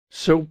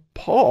So,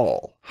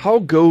 Paul, how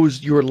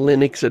goes your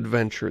Linux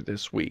adventure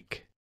this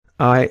week?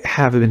 I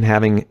have been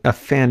having a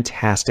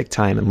fantastic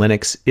time in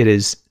Linux. It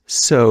is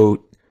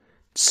so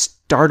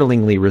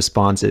startlingly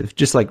responsive,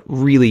 just like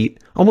really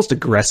almost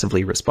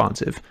aggressively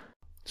responsive.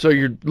 So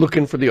you're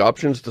looking for the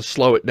options to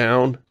slow it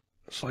down?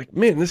 It's like,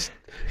 man, it's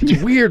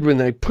weird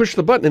when I push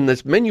the button and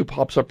this menu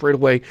pops up right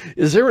away.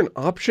 Is there an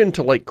option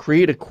to like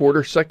create a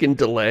quarter-second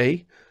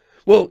delay?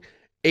 Well,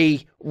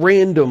 a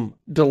random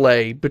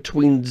delay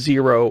between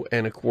 0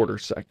 and a quarter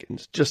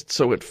seconds, just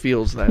so it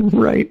feels that.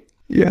 Right.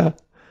 Yeah.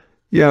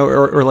 Yeah.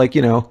 Or like,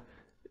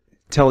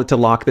 tell it to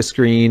lock the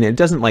screen. It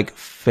doesn't like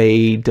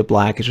fade to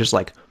black. It's just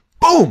like,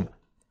 boom,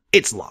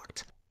 it's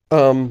locked.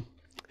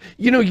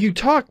 You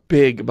talk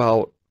big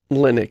about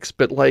Linux,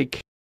 but like,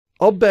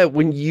 I'll bet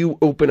when you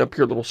open up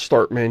your little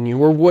start menu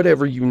or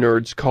whatever you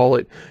nerds call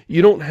it,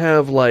 you don't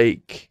have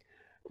like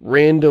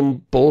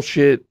random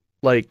bullshit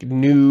like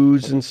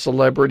news and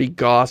celebrity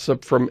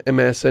gossip from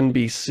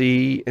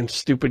MSNBC and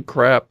stupid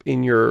crap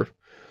in your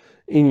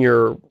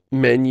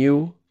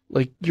menu.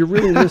 Like, you're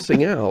really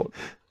missing out.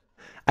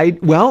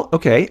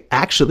 Okay,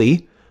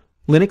 actually,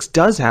 Linux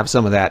does have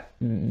some of that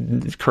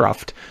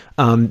cruft.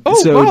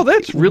 Wow,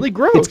 that's really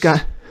gross.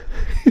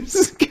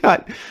 It's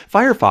got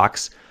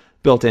Firefox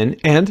built in,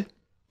 and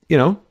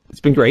it's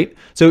been great.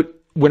 So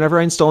whenever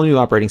I install a new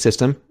operating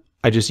system,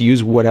 I just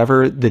use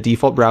whatever the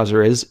default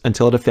browser is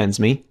until it offends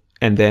me,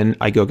 and then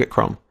I go get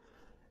Chrome.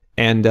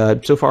 And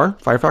so far,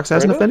 Firefox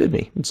hasn't offended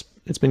me.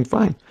 It's been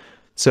fine.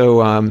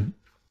 So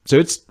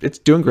it's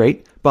doing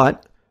great.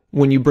 But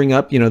when you bring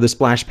up the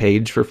splash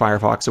page for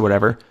Firefox or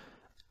whatever,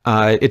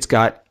 it's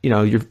got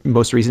your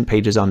most recent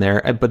pages on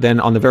there. But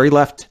then on the very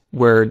left,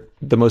 where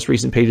the most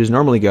recent pages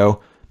normally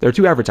go, there are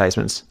two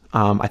advertisements.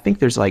 I think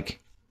there's like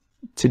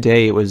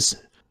today it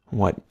was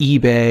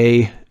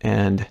eBay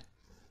and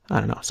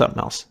I don't know, something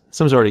else,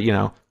 some sort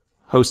of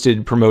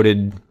hosted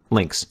promoted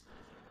links.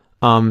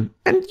 And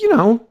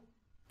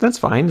that's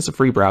fine. It's a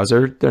free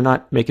browser. They're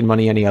not making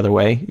money any other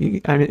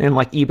way. And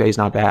like eBay's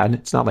not bad.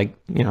 It's not like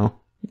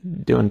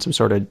doing some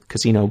sort of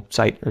casino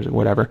site or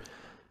whatever.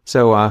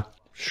 So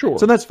sure.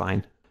 So that's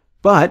fine.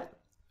 But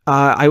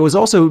I was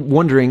also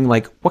wondering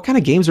like what kind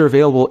of games are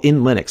available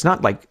in Linux?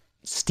 Not like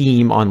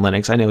Steam on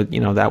Linux. I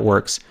know that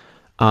works.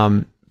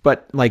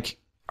 But like,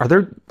 are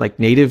there like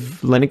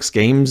native Linux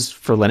games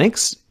for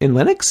Linux in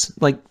Linux?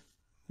 Like,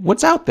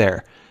 what's out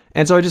there?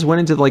 And so I just went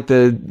into like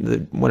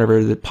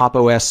the Pop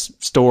OS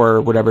store,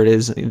 or whatever it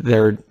is,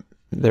 their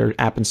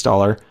app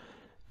installer,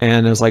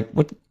 and I was like,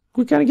 what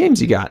kind of games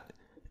you got?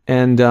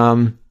 And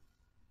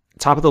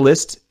top of the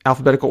list,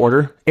 alphabetical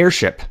order,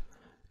 Airship.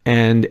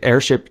 And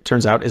Airship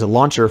turns out is a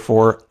launcher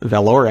for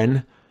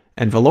Veloren,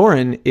 and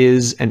Veloren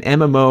is an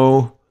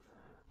MMO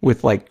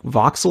with like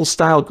voxel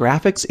style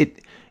graphics.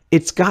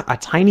 It's got a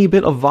tiny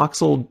bit of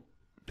voxel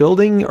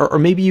building, or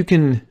maybe you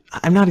can,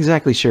 I'm not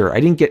exactly sure. I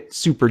didn't get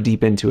super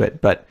deep into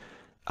it, but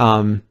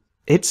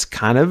it's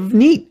kind of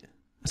neat.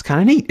 It's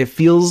kind of neat. It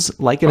feels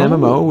like an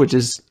MMO, which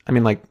is,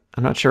 I'm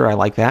not sure I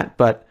like that,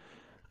 but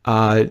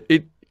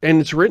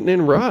it's written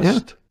in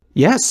Rust.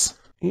 Yeah. Yes.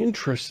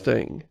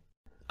 Interesting.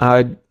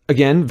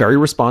 Again, very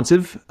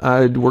responsive.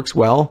 It works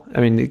well.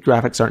 The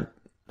graphics aren't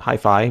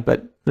hi-fi,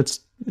 but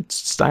it's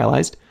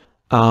stylized.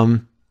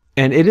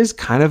 And it is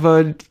kind of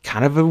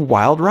a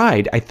wild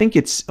ride. I think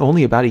it's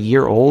only about a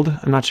year old.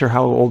 I'm not sure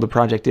how old the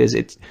project is.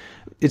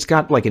 It's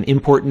got like an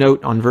import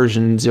note on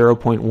version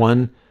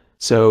 0.1.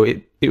 So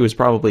it was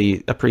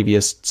probably a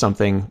previous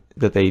something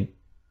that they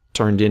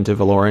turned into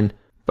Veloren.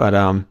 But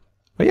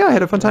yeah, I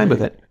had a fun time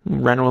with it.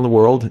 Ran around the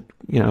world,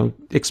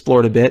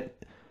 explored a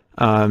bit.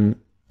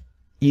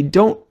 You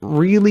don't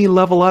really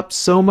level up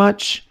so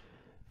much.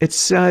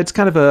 It's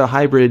kind of a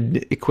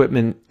hybrid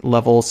equipment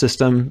level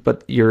system,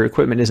 but your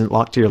equipment isn't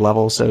locked to your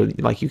level, so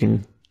like you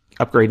can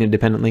upgrade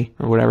independently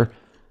or whatever.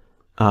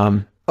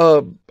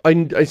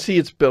 I see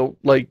it's built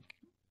like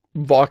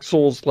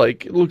voxels,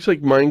 like it looks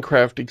like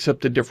Minecraft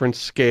except a different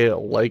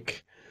scale.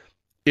 Like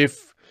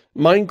if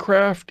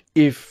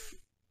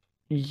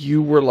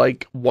you were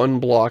like 1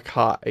 block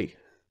high,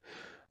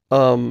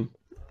 but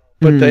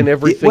then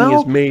everything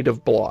is made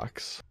of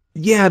blocks.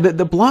 Yeah,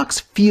 the blocks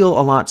feel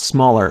a lot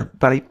smaller,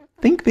 but I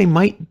think they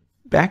might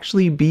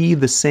actually be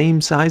the same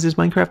size as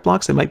Minecraft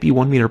blocks. They might be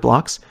 1 meter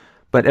blocks,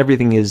 but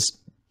everything is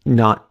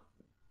not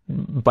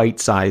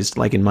bite-sized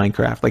like in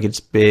Minecraft. Like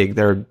it's big.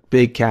 There are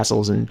big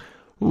castles and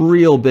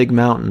real big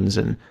mountains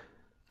and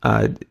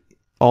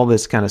all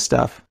this kind of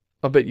stuff.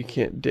 I bet you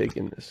can't dig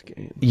in this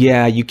game.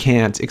 Yeah, you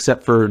can't,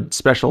 except for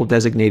special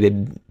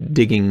designated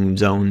digging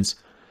zones.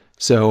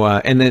 So,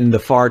 and then the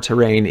far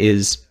terrain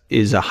is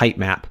a height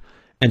map.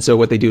 And so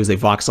what they do is they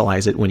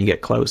voxelize it when you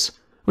get close,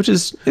 which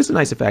is a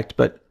nice effect,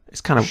 but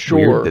it's kind of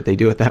weird that they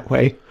do it that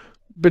way.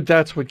 But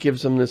that's what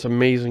gives them this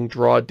amazing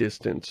draw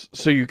distance.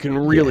 So you can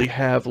really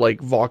have like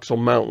voxel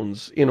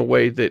mountains in a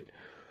way that,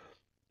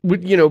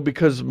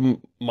 because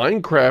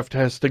Minecraft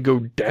has to go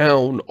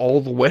down all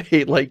the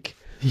way, like...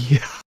 Yeah.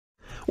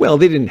 Well,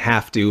 they didn't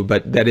have to,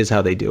 but that is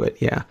how they do it,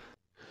 yeah.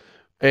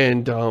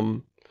 And,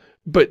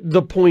 but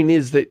the point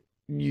is that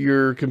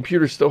your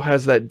computer still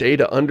has that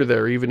data under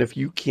there, even if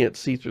you can't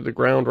see through the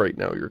ground right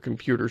now. Your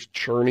computer's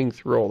churning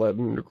through all that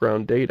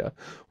underground data.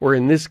 Where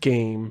in this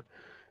game,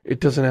 it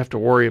doesn't have to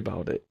worry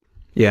about it.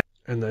 Yeah.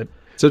 And that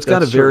So it's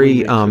got a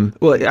very, well, I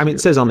mean, easier. it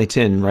says on the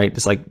tin, right?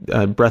 It's like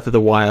Breath of the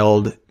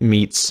Wild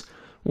meets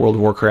World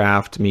of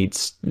Warcraft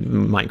meets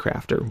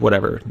Minecraft or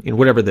whatever,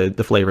 whatever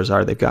the flavors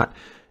are they've got.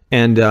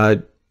 And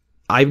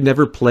I've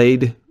never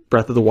played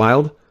Breath of the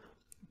Wild,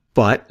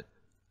 but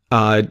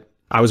I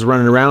was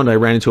running around, I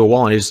ran into a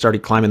wall and I just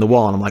started climbing the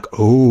wall and I'm like,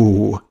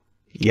 oh,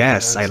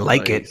 yes, I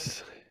like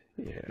it.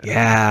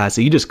 Yeah, so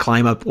you just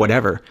climb up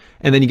whatever.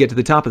 And then you get to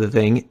the top of the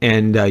thing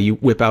and you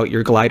whip out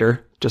your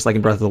glider, just like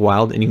in Breath of the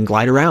Wild, and you can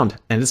glide around.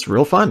 And it's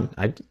real fun.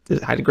 I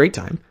had a great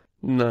time.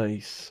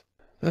 Nice.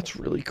 That's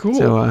really cool.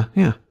 So,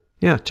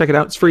 yeah, check it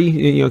out. It's free.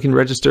 You can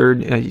register.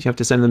 You have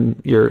to send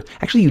them your...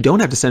 Actually, you don't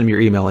have to send them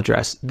your email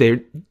address.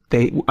 The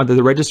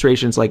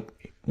registration's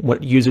like,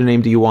 what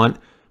username do you want?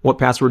 What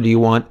password do you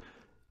want?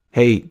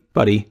 Hey,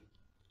 buddy,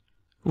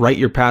 write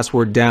your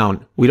password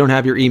down. We don't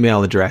have your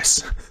email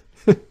address.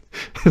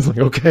 It's like,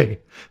 okay,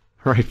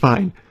 all right,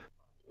 fine.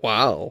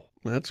 Wow,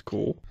 that's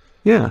cool.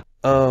 Yeah.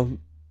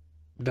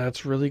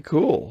 That's really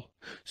cool.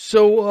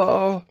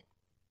 So,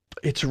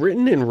 it's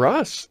written in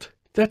Rust.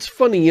 That's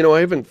funny, I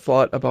haven't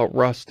thought about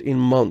Rust in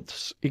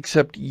months,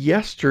 except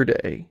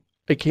yesterday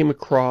I came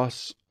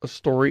across a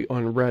story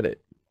on Reddit.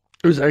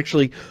 It was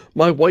actually,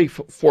 my wife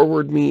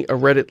forwarded me a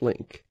Reddit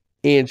link,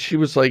 and she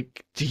was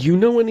like, do you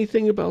know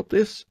anything about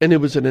this? And it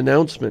was an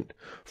announcement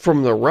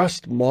from the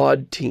Rust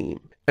mod team.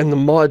 And the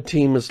mod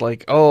team is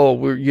like, oh,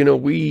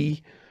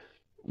 we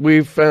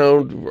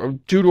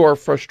found, due to our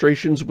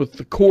frustrations with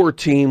the core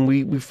team,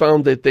 we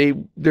found that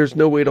there's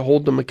no way to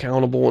hold them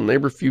accountable and they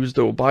refuse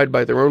to abide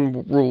by their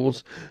own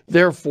rules.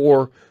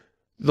 Therefore,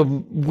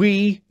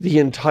 the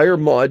entire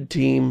mod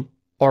team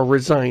are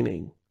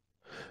resigning.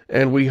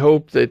 And we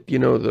hope that,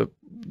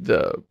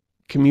 the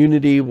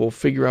community will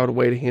figure out a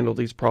way to handle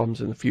these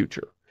problems in the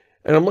future.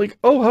 And I'm like,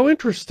 oh, how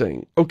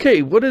interesting.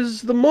 Okay, what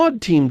does the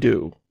mod team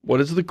do? What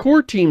does the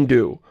core team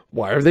do?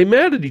 Why are they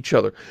mad at each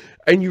other?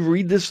 And you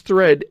read this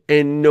thread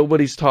and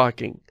nobody's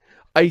talking.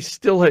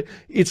 It's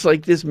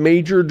like this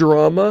major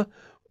drama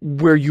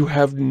where you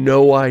have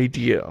no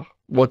idea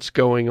what's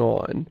going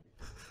on.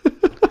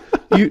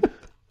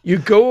 You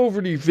go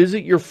over to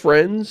visit your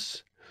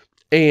friends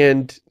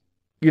and,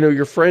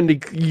 your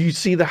friend, you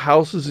see the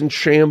house is in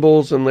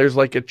shambles and there's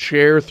like a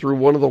chair through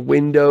one of the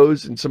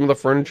windows and some of the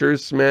furniture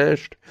is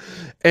smashed.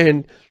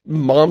 And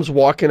mom's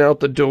walking out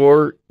the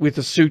door with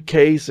a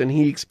suitcase and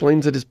he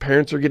explains that his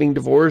parents are getting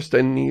divorced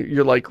and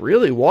you're like,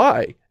 really?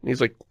 Why? And he's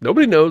like,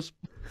 nobody knows.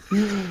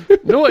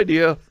 No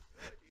idea.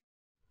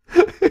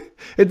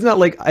 It's not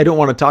like I don't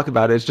want to talk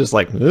about it. It's just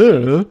like,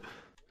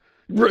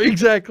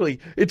 Exactly.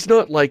 It's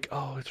not like,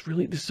 oh,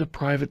 this is a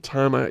private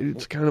time.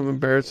 It's kind of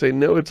embarrassing.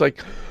 No, it's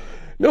like,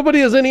 nobody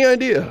has any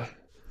idea.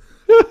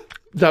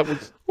 That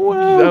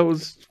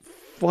was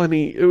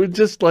funny. It was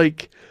just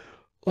like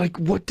I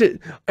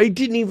couldn't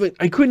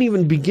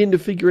even begin to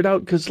figure it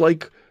out because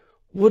like,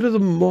 what are the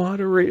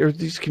moderators,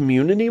 these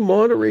community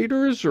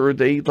moderators? Or are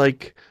they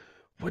like,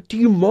 what do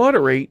you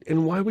moderate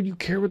and why would you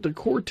care what the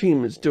core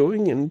team is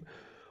doing? And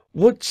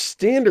what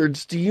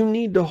standards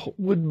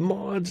would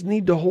mods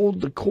need to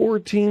hold the core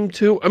team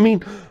to? I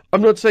mean,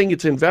 I'm not saying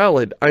it's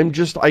invalid. I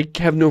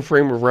have no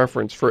frame of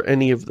reference for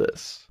any of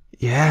this.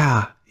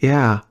 Yeah.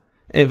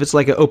 If it's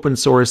like an open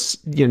source,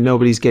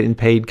 nobody's getting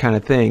paid kind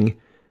of thing,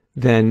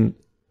 then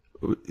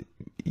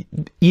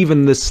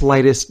even the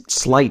slightest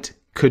slight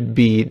could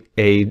be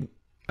a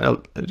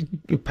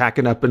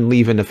packing up and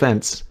leaving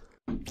offense.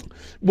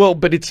 Well,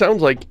 but it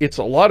sounds like it's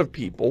a lot of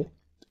people.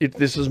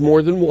 This is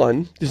more than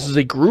one. This is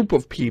a group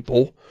of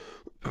people.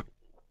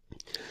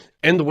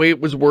 And the way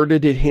it was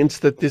worded, it hints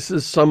that this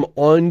is some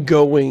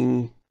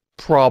ongoing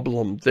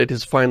problem that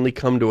has finally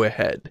come to a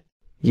head.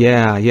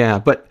 Yeah.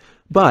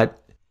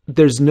 But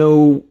there's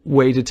no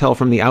way to tell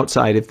from the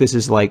outside if this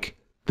is like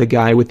the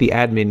guy with the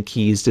admin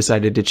keys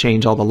decided to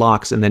change all the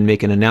locks and then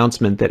make an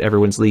announcement that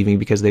everyone's leaving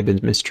because they've been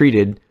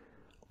mistreated,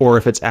 or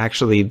if it's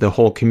actually the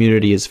whole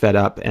community is fed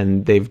up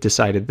and they've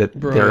decided that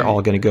they're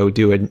all going to go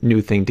do a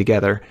new thing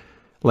together.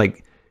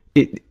 Like,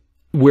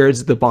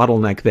 where's the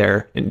bottleneck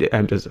there? And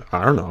I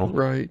don't know.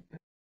 Right. I'm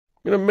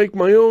going to make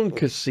my own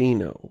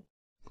casino.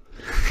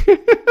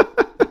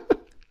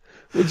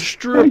 With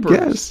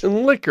strippers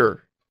and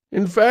liquor.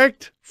 In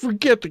fact,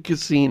 forget the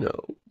casino.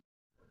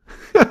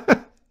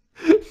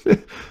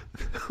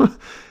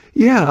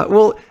 Yeah,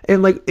 well,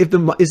 and like,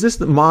 is this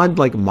the mod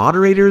like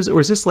moderators, or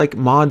is this like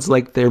mods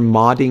like they're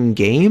modding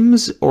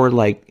games, or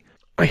like?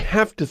 I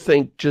have to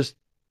think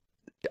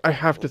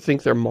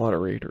they're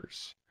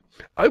moderators.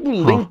 I will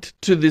link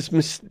to this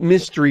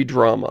mystery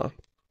drama.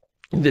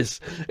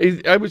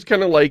 I was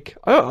kind of like,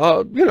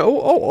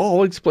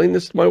 I'll explain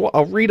this to my wife.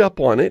 I'll read up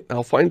on it.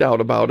 I'll find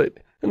out about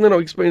it. And then I'll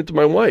explain it to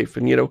my wife.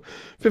 And,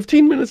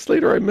 15 minutes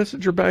later, I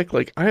message her back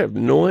like, I have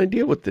no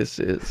idea what this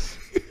is.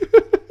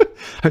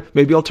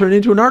 Maybe I'll turn it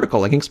into an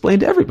article I can explain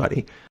to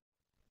everybody.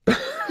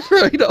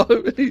 Right?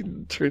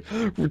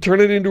 I'll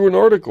turn it into an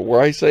article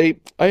where I say,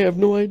 I have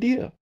no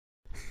idea.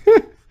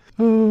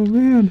 Oh,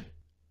 man.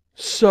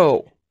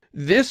 So,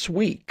 this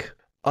week,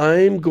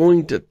 I'm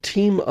going to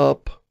team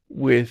up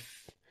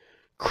with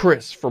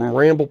Chris from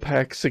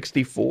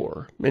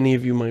RamblePack64. Many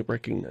of you might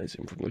recognize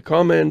him from the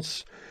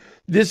comments.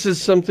 This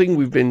is something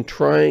we've been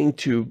trying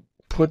to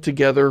put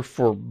together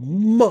for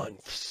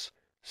months.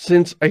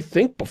 Since, I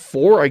think,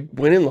 before I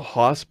went in the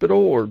hospital,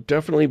 or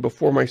definitely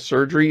before my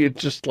surgery.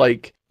 It's just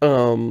like,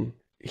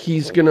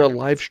 he's gonna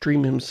live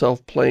stream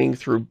himself playing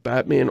through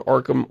Batman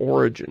Arkham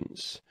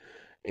Origins.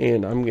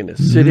 And I'm gonna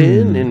sit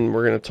in, and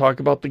we're gonna talk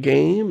about the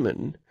game,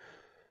 and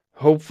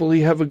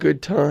hopefully have a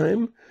good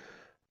time.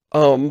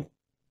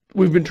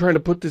 We've been trying to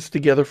put this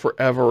together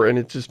forever, and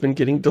it's just been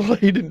getting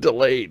delayed and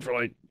delayed for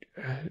like,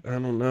 I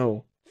don't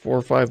know, 4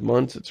 or 5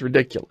 months. It's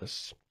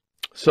ridiculous.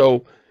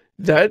 So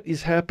that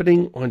is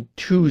happening on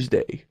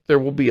Tuesday. There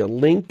will be a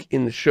link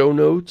in the show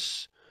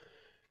notes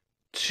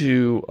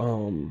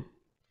to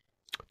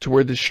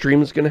where the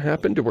stream is going to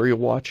happen, to where you'll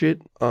watch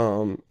it,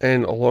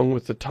 and along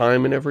with the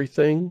time and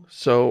everything.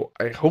 So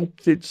I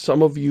hope that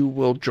some of you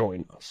will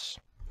join us.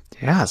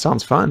 Yeah,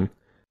 sounds fun.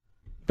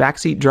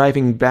 Backseat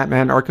driving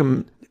Batman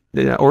Arkham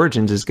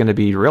Origins is going to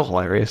be real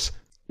hilarious.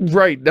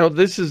 Right. Now,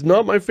 this is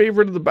not my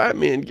favorite of the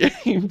Batman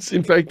games.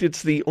 In fact,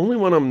 it's the only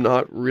one I'm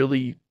not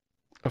really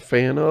a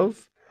fan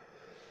of.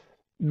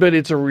 But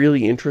it's a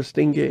really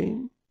interesting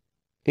game.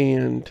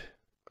 And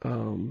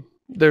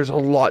there's a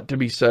lot to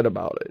be said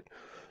about it.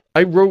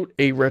 I wrote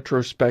a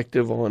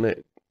retrospective on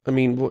it. I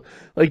mean,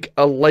 like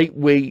a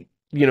lightweight,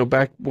 you know,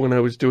 back when I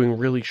was doing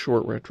really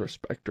short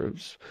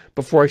retrospectives,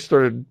 before I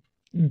started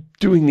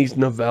doing these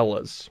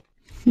novellas.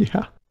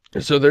 Yeah.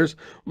 So there's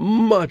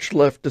much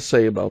left to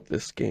say about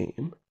this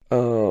game.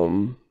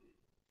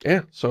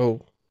 Yeah,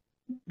 so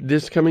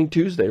this coming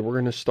Tuesday, we're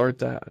going to start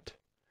that.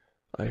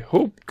 I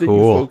hope that you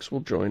folks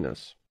will join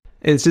us.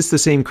 Is this the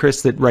same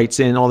Chris that writes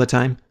in all the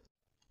time?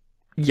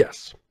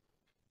 Yes.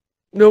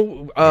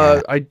 No,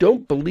 I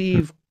don't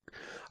believe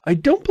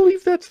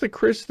that's the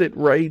Chris that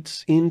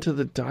writes into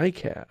the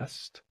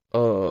Diecast.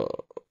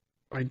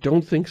 I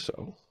don't think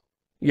so.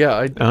 Yeah,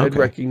 I'd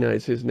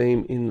recognize his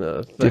name in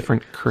the thing.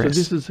 Different Chris. So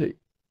this is a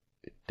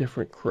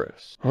different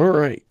Chris. All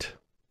right.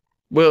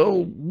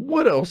 Well,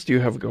 what else do you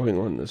have going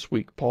on this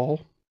week, Paul?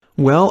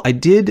 Well, I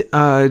did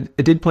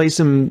play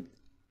some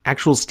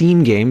actual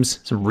Steam games,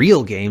 some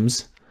real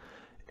games,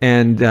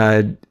 and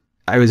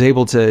I was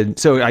able to.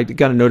 So I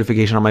got a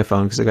notification on my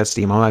phone because I got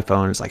Steam on my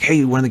phone. It's like,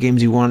 hey, one of the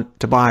games you want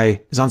to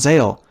buy is on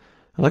sale.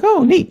 I'm like,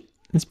 oh, neat!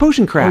 It's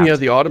Potion Craft. Oh yeah,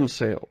 the autumn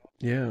sale.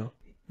 Yeah.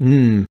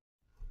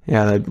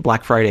 Yeah, the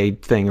Black Friday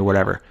thing or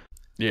whatever.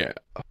 Yeah.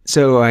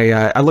 So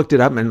I looked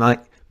it up, and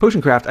like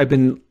Potion Craft, I've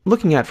been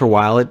looking at for a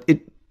while.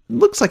 It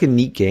looks like a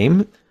neat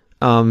game,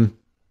 and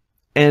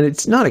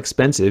it's not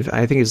expensive.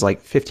 I think it's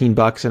like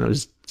 $15, and it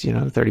was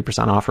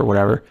 30% off or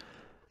whatever.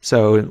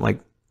 So like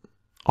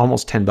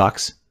almost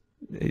 $10.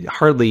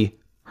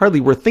 Hardly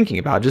worth thinking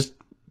about. Just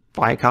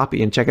buy a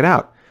copy and check it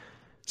out.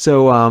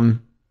 So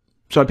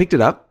I picked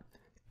it up.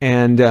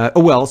 And,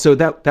 so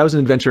that was an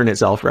adventure in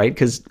itself, right?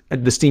 Because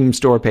the Steam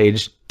store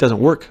page doesn't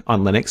work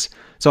on Linux.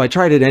 So I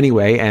tried it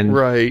anyway, and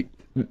right.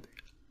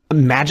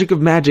 Magic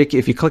of magic,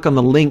 if you click on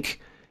the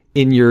link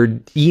in your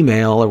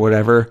email or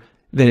whatever,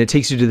 then it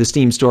takes you to the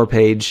Steam store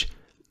page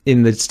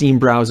in the Steam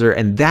browser,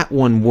 and that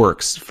one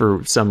works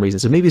for some reason.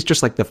 So maybe it's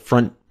just like the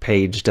front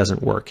page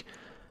doesn't work.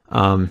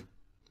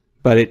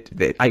 But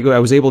I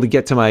was able to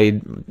get to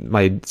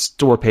my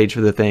store page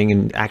for the thing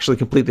and actually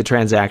complete the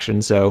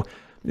transaction, so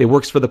it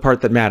works for the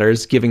part that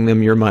matters, giving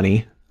them your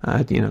money,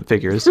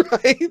 figures.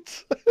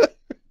 Right.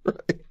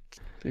 Right.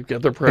 They've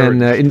got their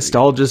priorities. And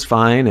installed just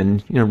fine,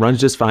 and runs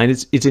just fine.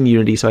 It's in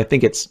Unity, so I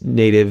think it's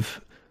native,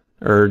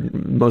 or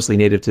mostly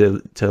native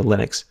to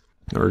Linux,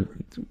 or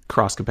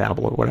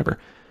cross-compatible or whatever.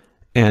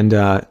 And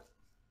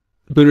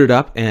booted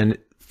up, and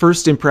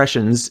first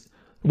impressions,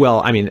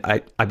 well, I mean,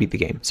 I beat the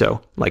game,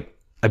 so like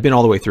I've been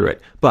all the way through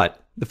it, but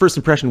the first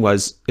impression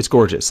was it's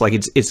gorgeous. Like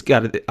it's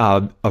got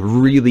a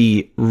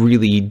really,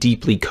 really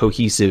deeply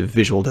cohesive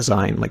visual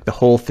design. Like the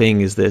whole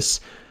thing is this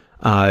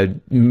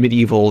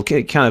medieval,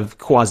 kind of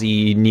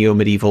quasi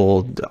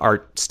neo-medieval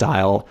art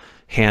style,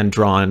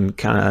 hand-drawn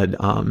kind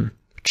of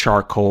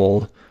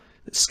charcoal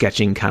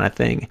sketching kind of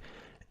thing,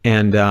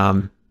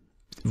 and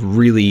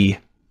really,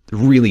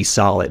 really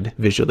solid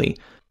visually.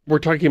 We're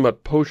talking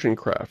about Potion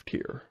Craft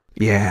here.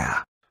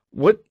 Yeah.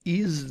 What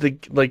is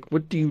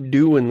what do you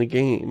do in the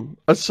game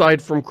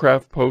aside from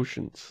craft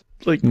potions?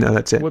 Like, no,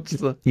 that's it. What's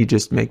you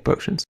just make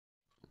potions.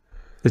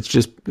 It's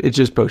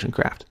just Potion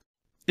Craft.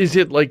 Is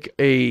it like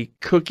a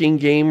cooking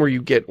game where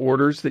you get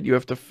orders that you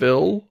have to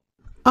fill?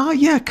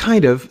 Yeah,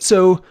 kind of.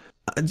 So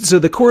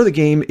the core of the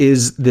game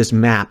is this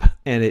map,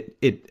 and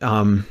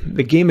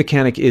the game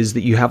mechanic is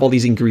that you have all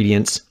these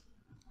ingredients.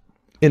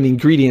 And the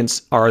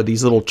ingredients are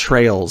these little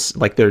trails,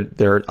 like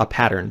they're a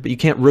pattern, but you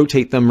can't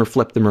rotate them or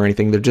flip them or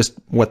anything. They're just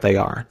what they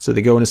are. So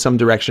they go into some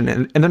direction,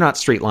 and they're not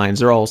straight lines.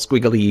 They're all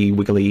squiggly,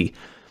 wiggly,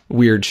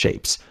 weird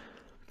shapes.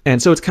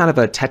 And so it's kind of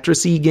a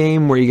Tetris-y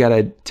game where you got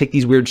to take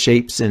these weird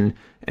shapes and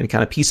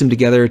kind of piece them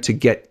together to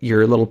get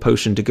your little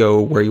potion to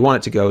go where you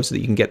want it to go so that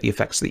you can get the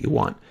effects that you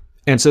want.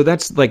 And so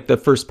that's like the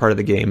first part of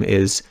the game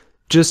is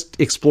just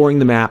exploring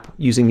the map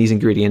using these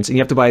ingredients. And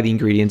you have to buy the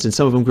ingredients, and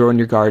some of them grow in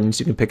your gardens.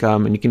 You can pick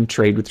them, and you can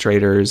trade with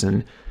traders.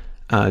 And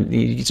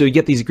so you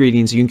get these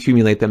ingredients, you can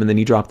accumulate them, and then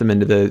you drop them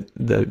into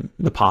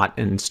the pot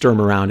and stir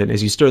them around. And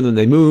as you stir them,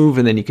 they move,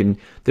 and then you can,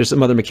 there's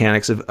some other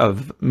mechanics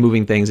of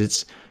moving things.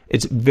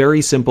 It's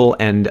very simple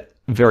and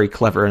very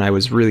clever, and I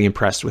was really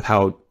impressed with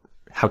how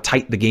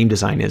tight the game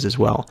design is as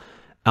well.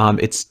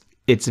 It's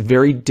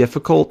very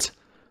difficult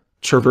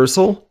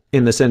traversal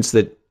in the sense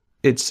that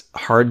it's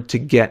hard to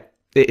get.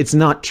 It's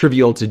not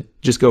trivial to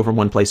just go from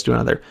one place to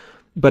another,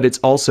 but it's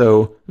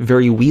also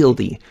very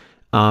wieldy.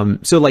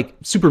 So like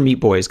Super Meat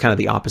Boy is kind of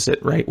the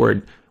opposite, right?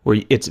 Where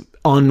it's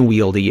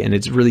unwieldy and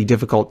it's really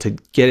difficult to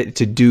get it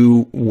to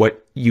do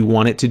what you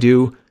want it to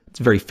do. It's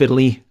very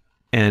fiddly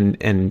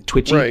and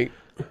twitchy. Right.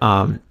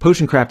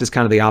 Potion craft is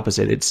kind of the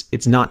opposite.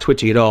 It's not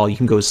twitchy at all. You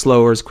can go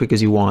slow or as quick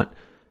as you want.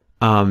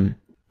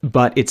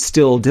 But it's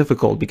still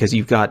difficult because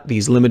you've got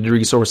these limited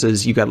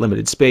resources, you've got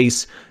limited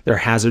space, there are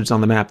hazards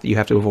on the map that you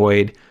have to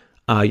avoid.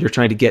 You're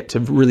trying to get to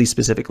really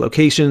specific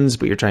locations,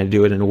 but you're trying to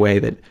do it in a way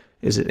that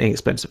is as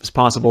inexpensive as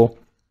possible.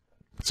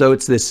 So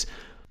it's this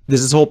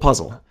whole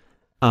puzzle.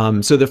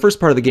 So the first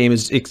part of the game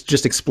is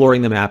just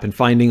exploring the map and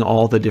finding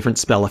all the different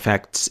spell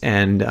effects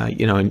and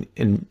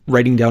and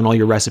writing down all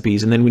your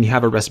recipes. And then when you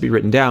have a recipe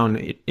written down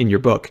in your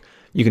book,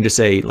 you can just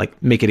say like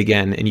make it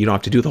again, and you don't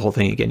have to do the whole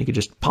thing again. You can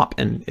just pop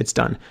and it's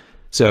done.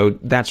 So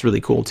that's really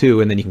cool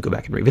too. And then you can go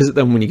back and revisit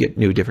them when you get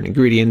new different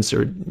ingredients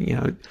or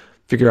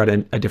figure out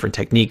a different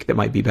technique that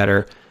might be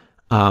better.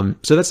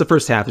 So that's the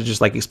first half, is just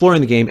like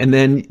exploring the game. And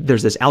then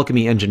there's this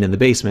alchemy engine in the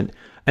basement,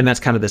 and that's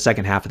kind of the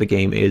second half of the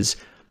game. Is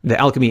the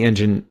alchemy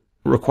engine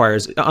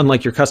requires,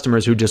 unlike your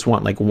customers who just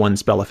want like one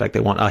spell effect, they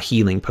want a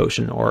healing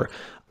potion or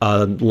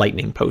a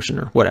lightning potion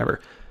or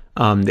whatever.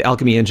 The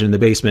alchemy engine in the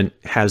basement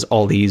has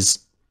all these,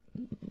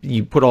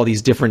 you put all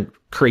these different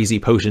crazy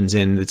potions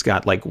in. It's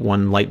got like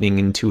 1 lightning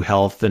and 2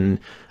 health and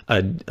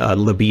a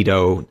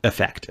libido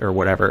effect or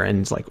whatever. And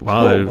it's like,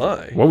 well,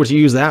 what would you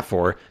use that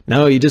for?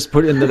 No, you just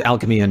put it in the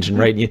alchemy engine,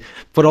 right? And you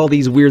put all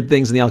these weird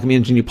things in the alchemy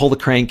engine, you pull the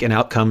crank and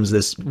out comes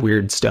this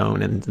weird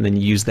stone. And then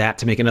you use that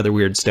to make another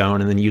weird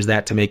stone, and then use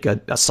that to make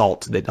a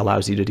salt that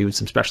allows you to do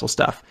some special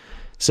stuff.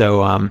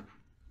 So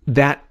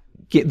the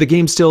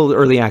game's still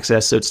early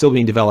access, so it's still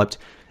being developed.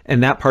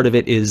 And that part of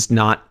it is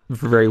not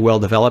very well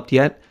developed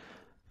yet.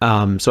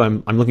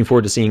 So I'm looking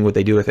forward to seeing what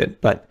they do with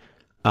it. But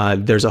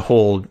there's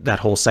that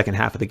whole second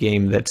half of the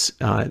game that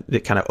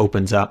kind of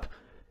opens up.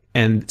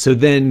 And so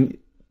then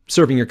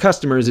serving your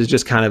customers is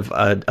just kind of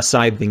a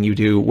side thing you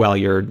do while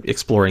you're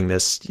exploring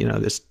this,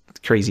 this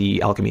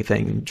crazy alchemy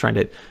thing, and trying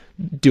to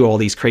do all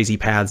these crazy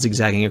paths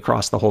zigzagging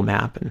across the whole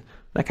map and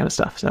that kind of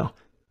stuff. So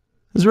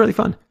it was really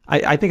fun.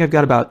 I think I've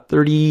got about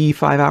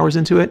 35 hours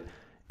into it,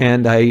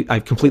 and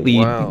I've completely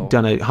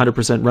done a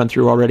 100% run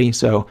through already.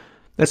 So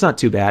that's not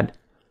too bad.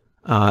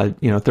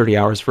 30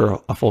 hours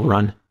for a full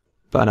run.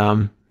 But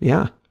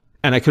yeah,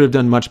 and I could have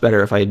done much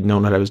better if I had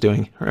known what I was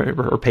doing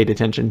or paid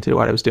attention to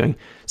what I was doing.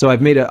 So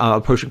I've made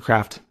a potion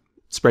craft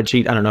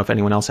spreadsheet. I don't know if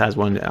anyone else has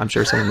one. I'm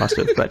sure someone must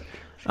have, but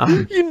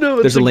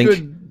there's a link.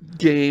 Good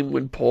game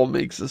when Paul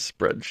makes a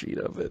spreadsheet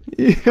of it.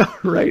 Yeah,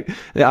 right.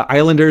 The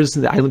Islanders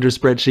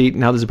spreadsheet.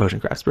 Now there's a potion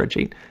craft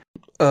spreadsheet.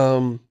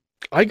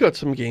 I got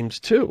some games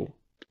too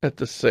at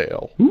the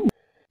sale. Ooh.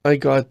 I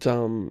got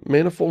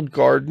Manifold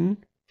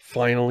Garden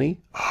finally.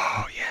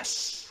 Oh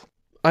yes.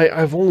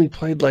 I've only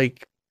played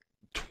like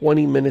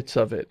 20 minutes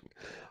of it.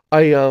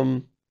 I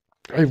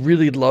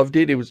really loved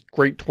it. It was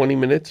great 20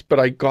 minutes, but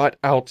I got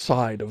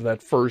outside of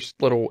that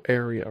first little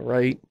area,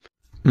 right?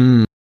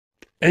 Mm.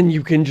 And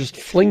you can just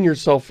fling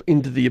yourself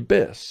into the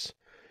abyss.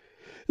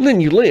 And then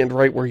you land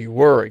right where you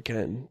were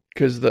again,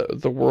 because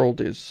the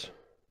world is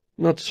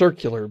not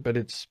circular, but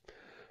it's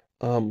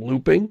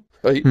looping,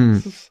 right?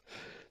 Mm.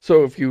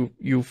 So if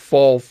you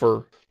fall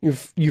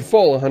you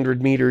fall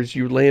 100 meters,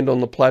 you land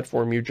on the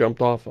platform you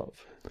jumped off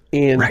of.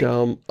 And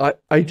right.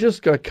 I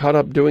just got caught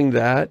up doing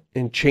that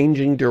and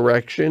changing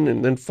direction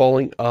and then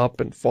falling up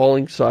and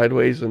falling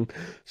sideways and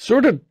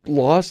sort of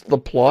lost the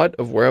plot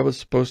of where I was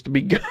supposed to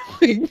be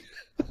going.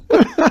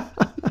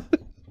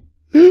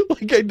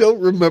 Like, I don't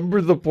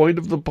remember the point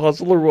of the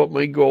puzzle or what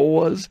my goal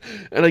was.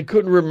 And I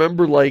couldn't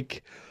remember,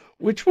 like,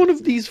 which one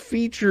of these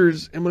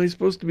features am I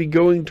supposed to be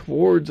going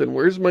towards? And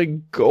where's my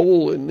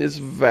goal in this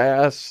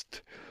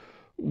vast,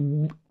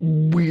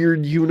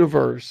 weird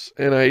universe?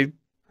 And I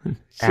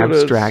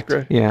abstract,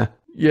 yeah.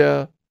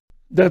 Yeah,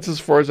 that's as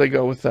far as I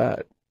go with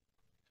that.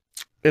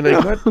 And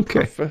I got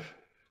okay.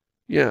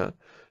 Yeah.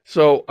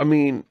 So, I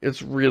mean,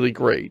 it's really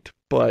great,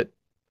 but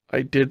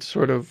I did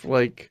sort of,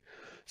 like,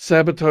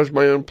 sabotage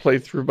my own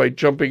playthrough by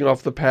jumping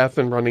off the path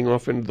and running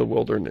off into the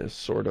wilderness,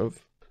 sort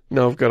of.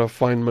 Now I've got to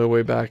find my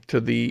way back to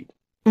the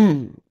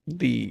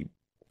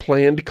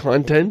planned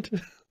content.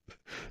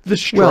 The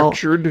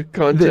structured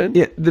content?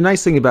 The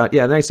nice thing about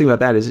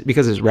that is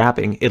because it's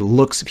wrapping, it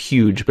looks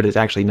huge, but it's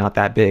actually not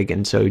that big,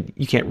 and so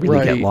you can't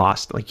really get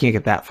lost. Like, you can't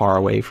get that far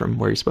away from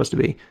where you're supposed to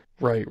be.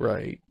 Right.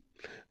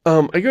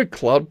 I got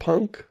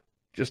Cloudpunk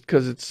just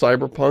because it's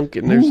cyberpunk,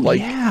 and there's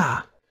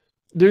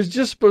there's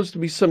just supposed to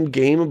be some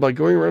game about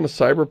going around a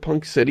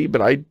cyberpunk city, but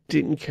I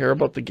didn't care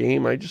about the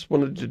game. I just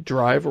wanted to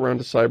drive around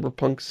a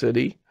cyberpunk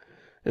city,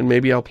 and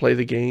maybe I'll play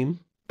the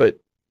game,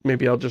 but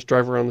maybe I'll just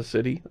drive around the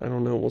city. I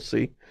don't know. We'll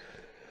see.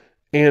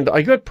 And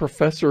I got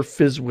Professor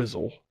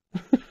FizzWhizle.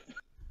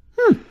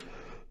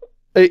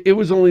 It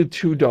was only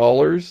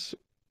 $2.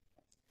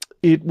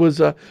 It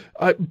was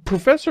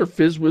Professor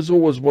FizzWhizle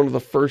was one of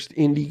the first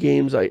indie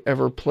games I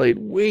ever played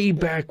way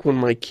back when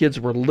my kids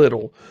were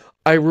little.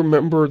 I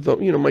remember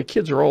my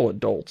kids are all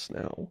adults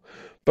now,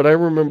 but I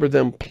remember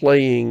them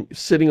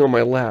sitting on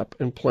my lap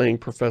and playing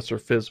Professor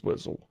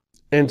FizzWhizle.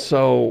 And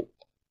so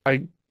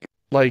I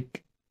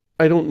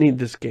don't need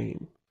this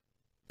game,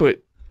 but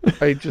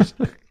I just,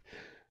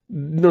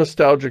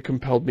 nostalgia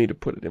compelled me to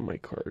put it in my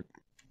cart.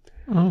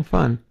 Oh,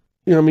 fun.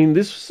 You know, I mean,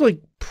 this was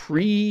like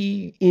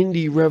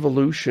pre-indie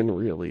revolution,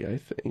 really, I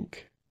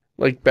think.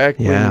 Like back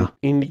when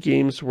indie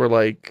games were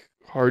like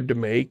hard to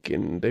make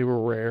and they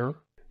were rare.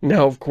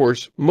 Now, of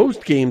course,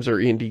 most games are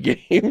indie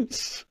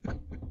games.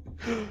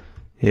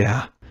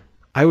 Yeah.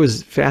 I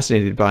was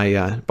fascinated by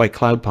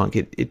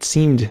Cloudpunk. It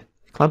seemed...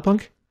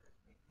 Cloudpunk?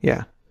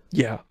 Yeah.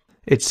 Yeah.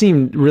 It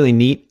seemed really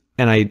neat,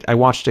 and I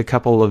watched a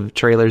couple of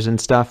trailers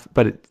and stuff,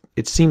 but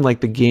it seemed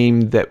like the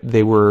game that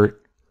they were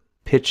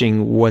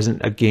pitching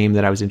wasn't a game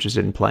that I was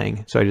interested in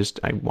playing. So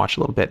I watched a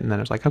little bit, and then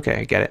I was like,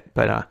 okay, I get it.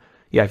 But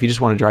yeah, if you just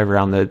want to drive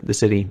around the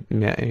city,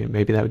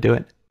 maybe that would do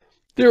it.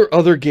 There are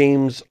other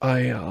games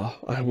I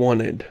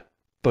wanted,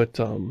 but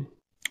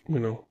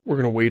we're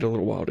gonna wait a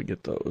little while to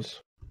get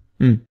those.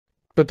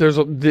 But there's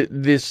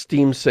this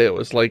Steam sale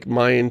is like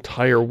my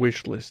entire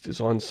wish list is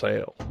on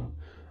sale.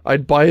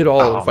 I'd buy it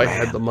all if I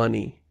had the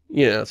money.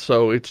 Yeah,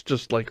 so it's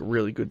just like a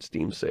really good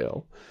Steam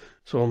sale.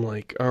 So I'm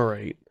like, all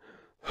right,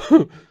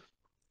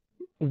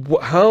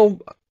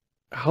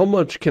 how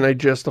much can I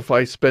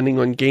justify spending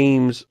on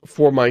games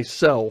for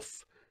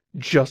myself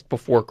just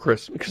before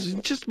Christmas? Because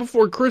it's just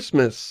before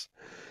Christmas.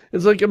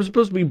 It's like I'm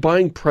supposed to be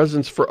buying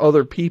presents for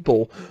other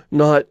people,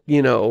 not,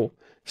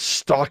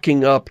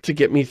 stocking up to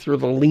get me through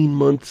the lean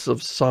months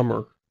of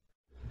summer.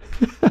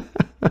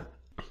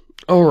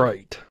 All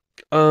right.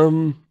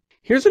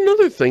 Here's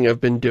another thing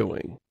I've been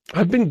doing.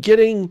 I've been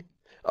getting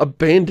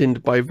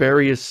abandoned by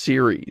various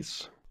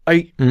series.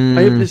 I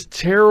have this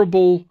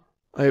terrible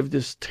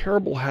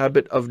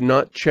habit of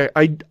not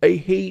I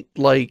hate,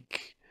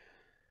 like,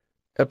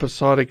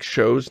 episodic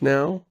shows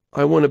now.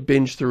 I want to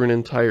binge through an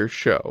entire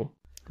show.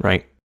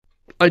 Right.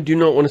 I do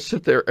not want to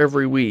sit there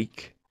every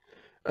week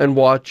and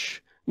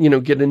watch,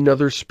 get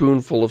another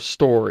spoonful of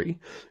story.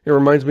 It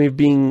reminds me of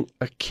being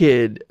a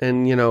kid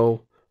and,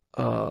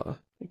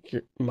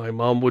 my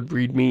mom would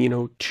read me,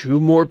 2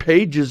 more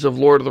pages of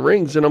Lord of the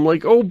Rings, and I'm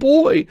like, oh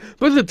boy,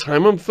 by the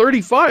time I'm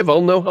 35,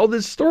 I'll know how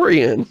this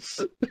story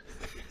ends.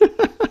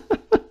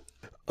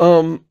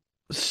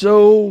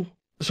 So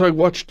I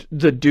watched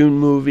the Dune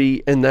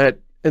movie, and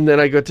then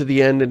I got to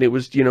the end, and it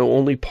was,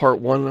 only part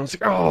 1, and I was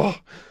like, oh,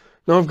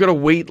 now I've got to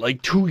wait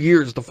like 2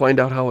 years to find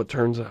out how it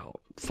turns out.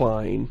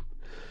 Fine.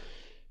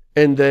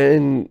 And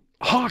then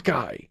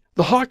Hawkeye.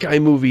 The Hawkeye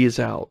movie is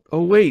out.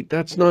 Oh wait,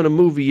 that's not a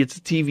movie, it's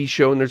a TV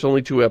show, and there's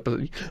only 2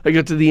 episodes. I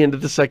got to the end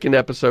of the 2nd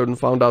episode and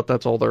found out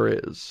that's all there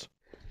is.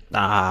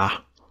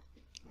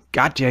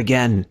 Gotcha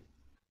again.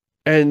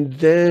 And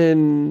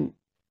then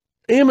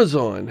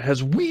Amazon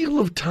has Wheel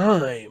of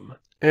Time.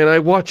 And I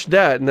watched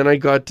that, and then I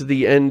got to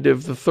the end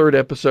of the 3rd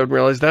episode and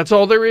realized that's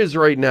all there is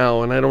right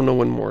now, and I don't know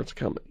when more is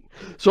coming.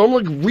 So I'm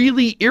like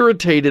really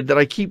irritated that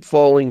I keep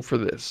falling for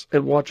this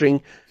and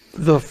watching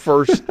the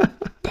first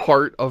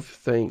part of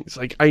things.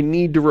 Like, I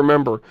need to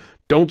remember,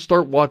 don't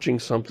start watching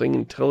something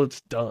until it's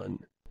done.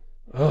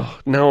 Oh,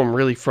 now I'm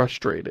really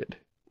frustrated.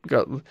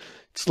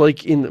 It's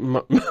like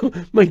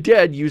my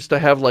dad used to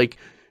have, like,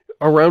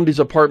 around his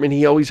apartment,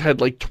 he always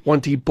had like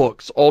 20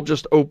 books, all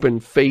just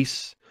open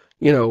face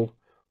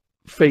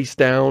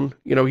down.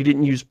 He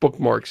didn't use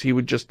bookmarks. He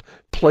would just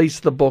place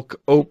the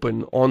book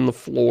open on the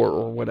floor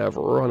or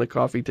whatever, or on a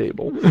coffee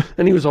table.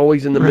 And he was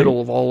always in the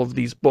middle of all of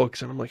these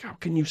books. And I'm like, how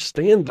can you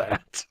stand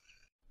that?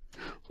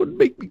 It would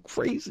make me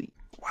crazy.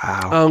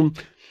 Wow.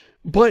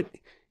 But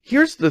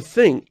here's the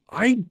thing.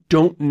 I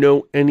don't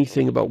know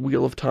anything about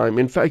Wheel of Time.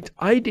 In fact,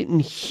 I didn't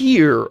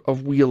hear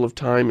of Wheel of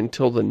Time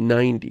until the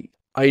 90s.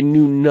 I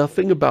knew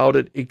nothing about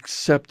it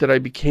except that I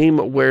became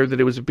aware that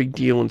it was a big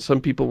deal and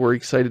some people were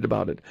excited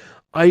about it.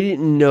 I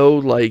didn't know,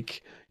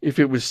 like, if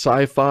it was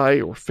sci-fi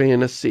or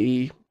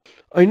fantasy.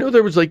 I know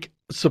there was, like,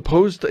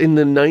 supposed in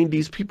the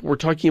 90s people were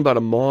talking about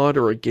a mod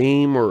or a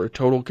game or a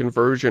total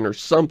conversion or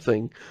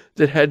something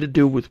that had to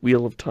do with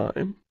Wheel of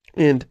Time.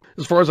 And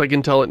as far as I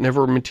can tell, it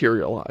never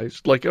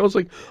materialized. Like, I was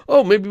like,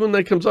 oh, maybe when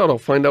that comes out, I'll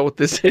find out what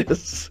this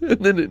is.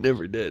 And then it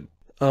never did.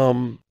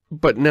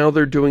 But now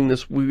they're doing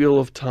this Wheel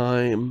of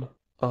Time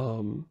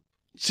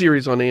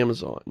series on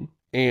Amazon.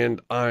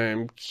 and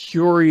I'm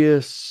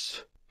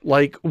curious,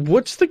 like,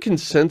 what's the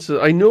consensus?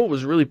 I know it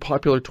was really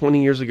popular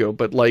 20 years ago,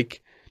 but,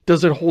 like,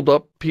 does it hold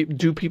up?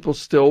 Do people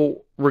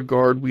still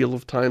regard Wheel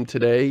of Time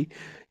today?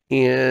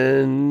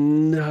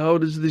 And how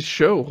does this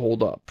show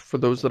hold up for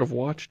those that have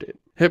watched it?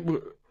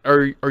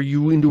 Are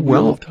you into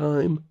Wheel of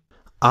Time?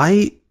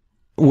 I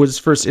was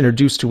first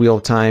introduced to Wheel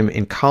of Time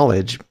in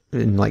college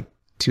in like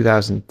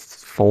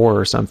 2004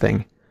 or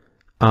something.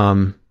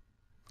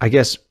 I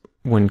guess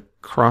when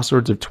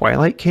Crossroads of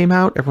Twilight came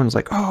out, everyone was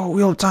like, oh,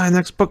 Wheel of Time,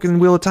 next book in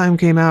Wheel of Time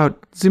came out.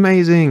 It's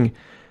amazing.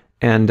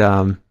 And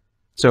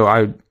so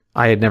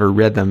I had never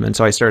read them. And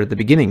so I started at the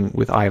beginning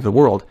with Eye of the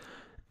World.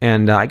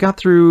 And I got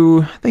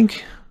through, I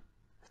think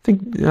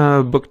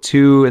book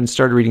 2 and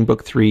started reading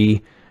book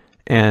 3.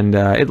 And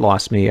it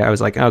lost me. I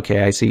was like,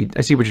 okay, I see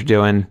what you're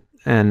doing.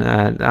 And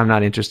I'm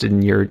not interested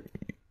in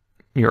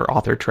your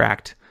author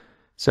tract.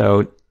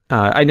 So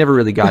I never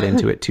really got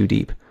into it too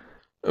deep.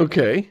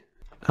 Okay.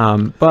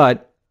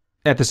 But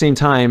at the same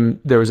time,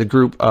 there was a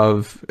group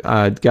of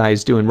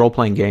guys doing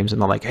role-playing games,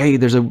 and they're like, hey,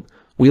 there's a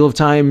Wheel of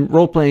Time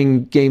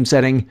role-playing game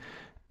setting.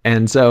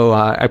 And so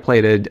I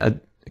played a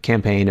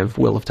campaign of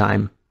Wheel of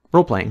Time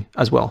role-playing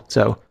as well.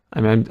 So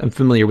I'm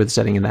familiar with the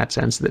setting in that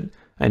sense, that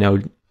I know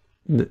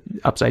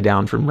upside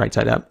down from right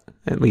side up,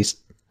 at least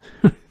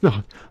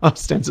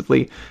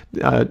ostensibly,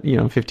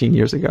 15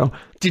 years ago.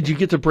 Did you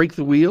get to break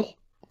the wheel?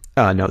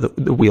 No,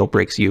 the wheel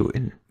breaks you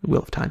in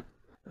Wheel of Time.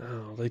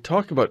 Oh, they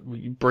talk about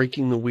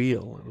breaking the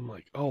wheel, and I'm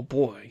like, oh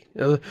boy.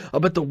 I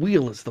bet the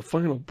wheel is the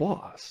final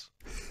boss.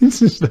 It's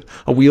just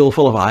a wheel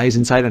full of eyes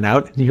inside and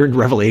out, and you're in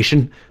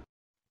Revelation.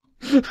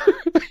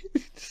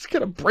 Just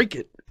gotta break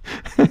it.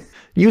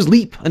 Use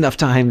leap enough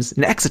times,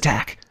 an X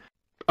attack.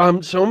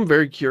 So I'm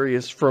very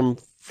curious, for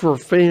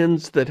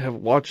fans that have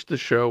watched the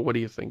show, what do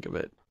you think of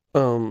it?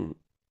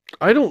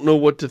 I don't know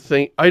what to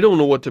think. I don't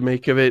know what to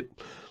make of it.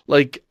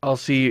 Like, I'll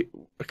see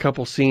a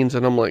couple scenes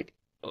and I'm like,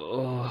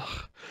 ugh.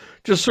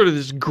 Just sort of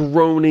this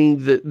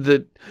groaning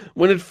that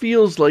when it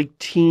feels like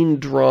teen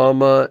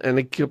drama and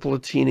a couple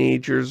of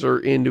teenagers are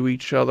into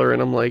each other,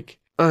 and I'm like,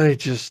 I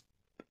just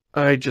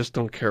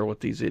don't care what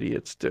these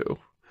idiots do.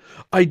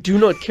 I do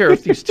not care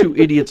if these two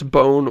idiots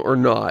bone or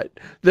not.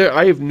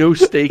 I have no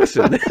stakes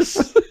in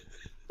this.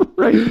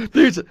 Right?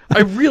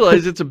 I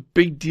realize it's a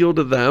big deal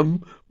to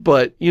them,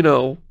 but, you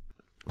know.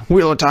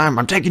 Wheel of Time,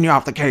 I'm taking you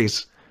off the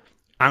case.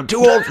 I'm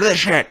too old for this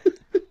shit.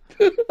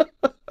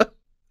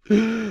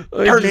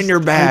 Turn in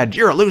your badge.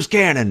 You're a loose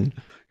cannon.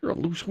 You're a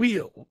loose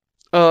wheel.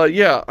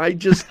 Yeah, I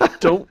just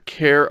don't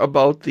care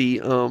about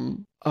the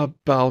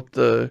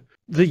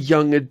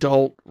young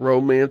adult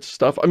romance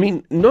stuff. I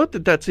mean, not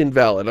that that's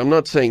invalid. I'm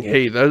not saying,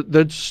 hey,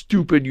 that's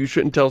stupid, you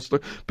shouldn't tell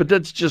stories. But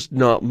that's just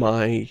not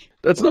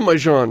that's not my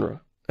genre.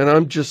 And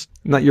I'm just...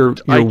 Not your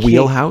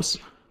wheelhouse?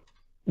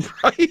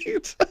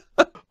 Right?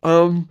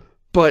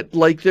 But,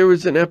 like, there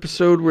was an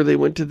episode where they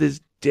went to this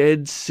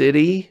dead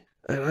city,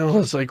 and I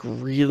was, like,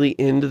 really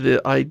into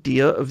the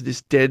idea of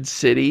this dead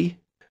city.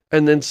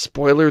 And then,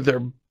 spoiler,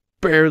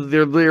 they're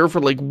there for,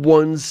 like,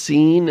 one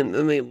scene, and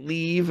then they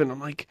leave, and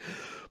I'm like,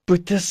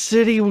 but this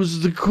city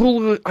was the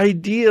cool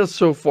idea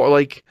so far.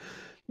 Like,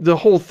 the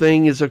whole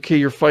thing is, okay,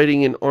 you're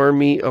fighting an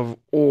army of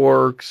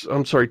Trollocs.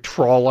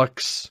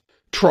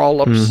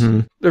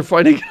 They're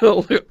fighting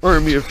an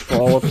army of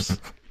Trollops.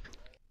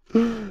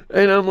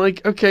 And I'm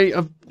like, okay,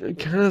 I've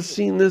kind of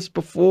seen this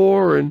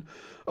before, and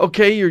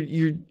okay,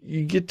 you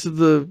get to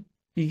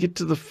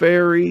the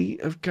ferry.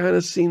 I've kind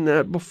of seen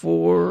that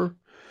before.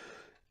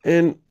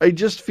 And I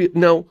just feel,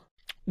 now,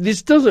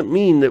 this doesn't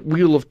mean that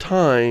Wheel of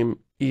Time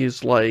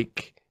is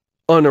like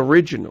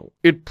unoriginal.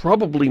 It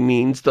probably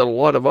means that a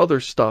lot of other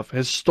stuff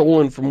has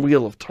stolen from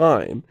Wheel of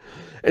Time.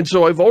 And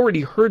so I've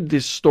already heard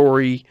this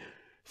story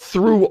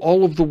through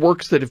all of the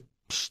works that have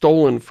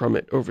stolen from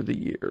it over the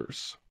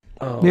years.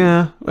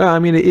 Yeah, well, I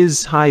mean, it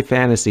is high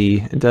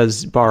fantasy. It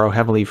does borrow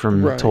heavily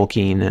from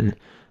Tolkien and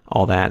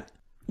all that.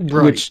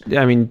 Right. Which,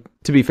 I mean,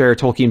 to be fair,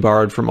 Tolkien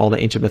borrowed from all the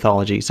ancient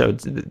mythology, so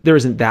there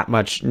isn't that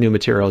much new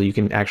material you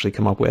can actually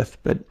come up with.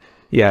 But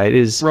yeah, it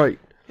is. Right.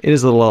 It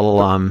is a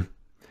little.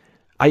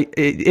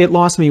 It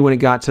lost me when it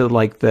got to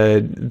like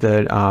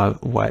the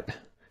what.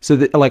 So,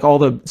 like, all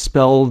the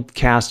spell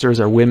casters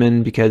are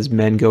women because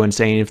men go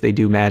insane if they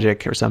do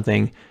magic or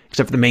something,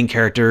 except for the main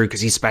character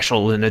because he's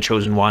special and a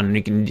chosen one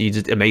and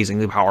he's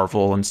amazingly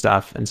powerful and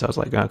stuff. And so I was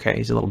like, okay,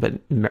 he's a little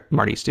bit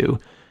Marty Stew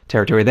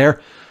territory there.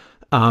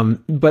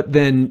 But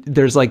then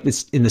there's like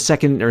this in the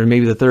second or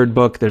maybe the third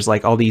book, there's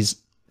like all these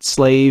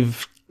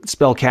slave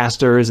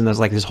spellcasters, and there's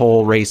like this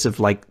whole race of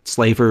like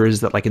slavers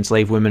that like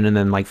enslave women and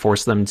then like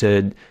force them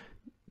to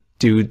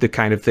do the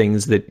kind of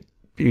things that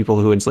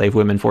people who enslave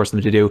women force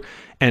them to do.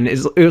 And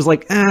it was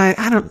like,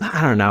 I don't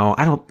know.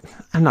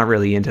 I'm not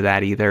really into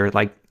that either.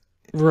 Like,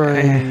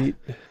 right.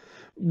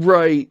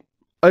 Right.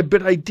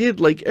 But I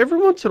did, like, every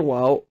once in a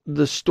while,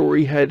 the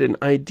story had an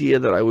idea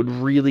that I would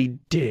really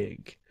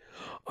dig.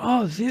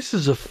 Oh, this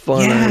is a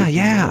fun idea.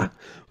 Yeah.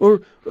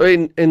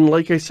 And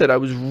like I said, I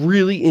was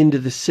really into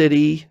the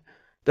city.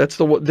 That's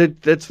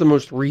that's the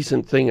most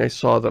recent thing I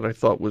saw that I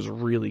thought was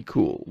really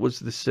cool, was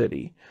the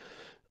city.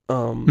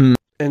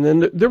 And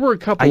then there were a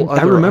couple other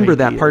I remember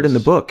ideas. that part in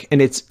the book,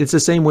 and it's the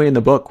same way in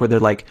the book where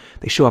they're like,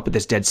 they show up at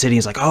this dead city.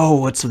 It's like,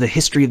 oh, what's the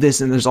history of this?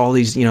 And there's all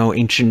these,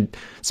 ancient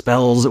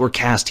spells that were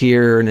cast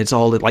here, and it's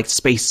all like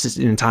space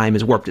and time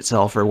has warped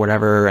itself or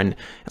whatever. And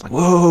it's like,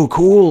 whoa,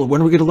 cool. When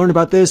are we going to learn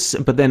about this?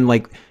 But then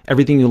like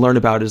everything you learn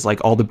about is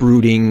like all the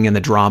brooding and the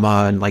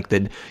drama and like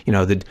the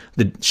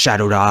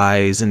shadowed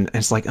eyes, and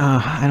it's like,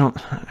 I'm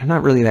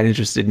not really that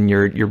interested in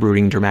your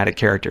brooding dramatic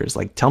characters.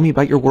 Like, tell me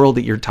about your world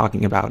that you're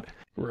talking about.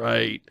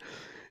 Right.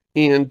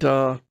 And,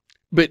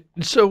 but,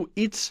 so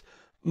it's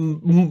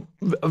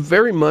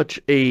very much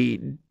a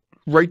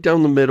right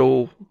down the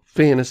middle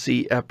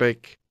fantasy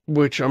epic,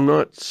 which I'm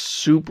not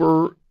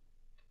super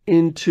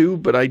into,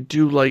 but I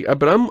do like,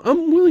 but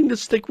I'm willing to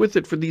stick with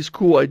it for these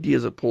cool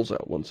ideas it pulls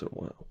out once in a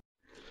while.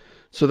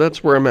 So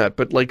that's where I'm at,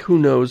 but like, who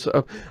knows?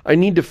 I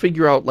need to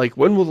figure out, like,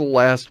 when will the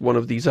last one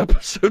of these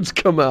episodes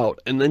come out,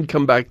 and then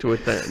come back to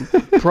it then.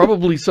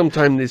 Probably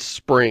sometime this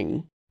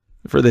spring.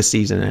 For this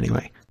season,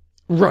 anyway.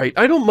 Right.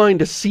 I don't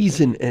mind a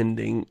season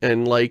ending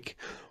and, like,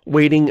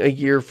 waiting a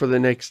year for the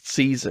next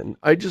season.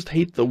 I just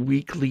hate the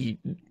weekly,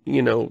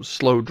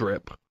 slow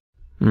drip.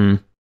 And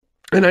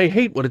I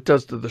hate what it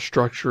does to the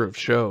structure of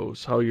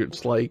shows. How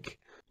it's like,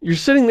 you're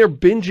sitting there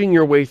binging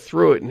your way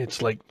through it, and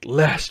it's like,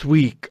 last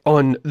week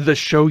on the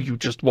show you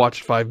just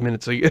watched 5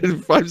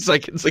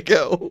 seconds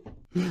ago.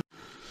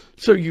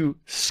 So you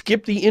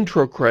skip the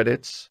intro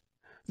credits,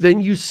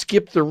 then you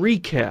skip the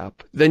recap,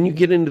 then you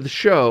get into the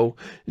show,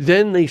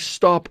 then they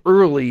stop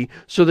early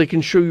so they can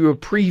show you a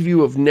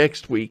preview of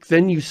next week.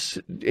 Then you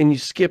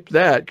skip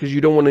that because you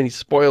don't want any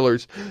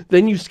spoilers.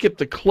 Then you skip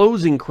the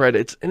closing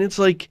credits, and it's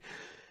like,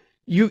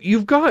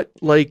 you've got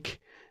like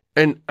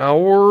an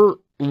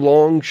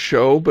hour-long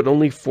show, but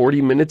only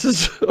 40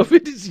 minutes of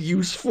it is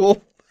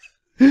useful.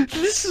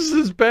 This is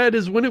as bad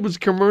as when it was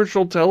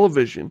commercial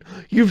television.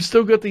 You've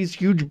still got these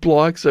huge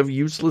blocks of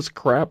useless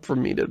crap for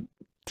me to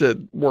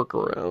work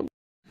around.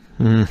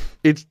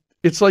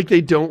 It's like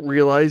they don't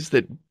realize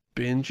that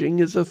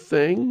binging is a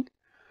thing.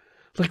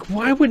 Like,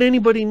 why would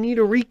anybody need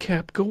a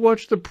recap? Go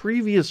watch the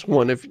previous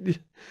one.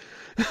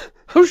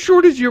 How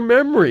short is your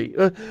memory?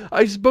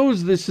 I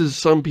suppose this is,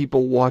 some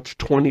people watch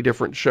 20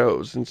 different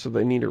shows, and so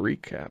they need a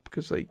recap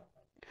because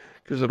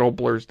it all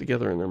blurs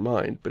together in their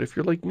mind. But if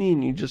you're like me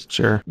and you just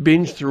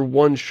binge through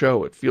one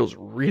show, it feels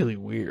really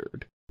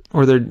weird.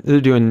 Or they're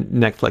doing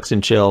Netflix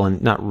and chill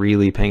and not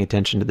really paying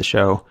attention to the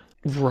show.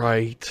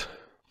 Right.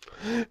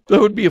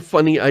 That would be a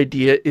funny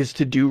idea, is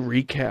to do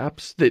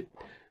recaps that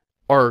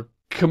are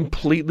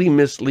completely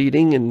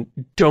misleading and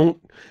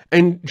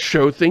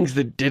show things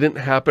that didn't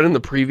happen in the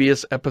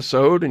previous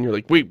episode, and you're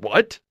like, wait,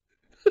 what?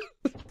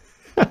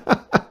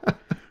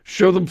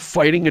 Show them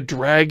fighting a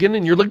dragon,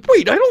 and you're like,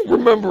 wait, I don't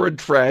remember a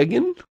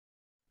dragon.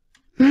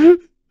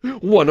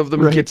 One of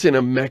them gets in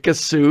a mecha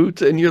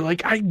suit, and you're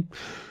like,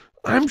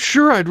 I'm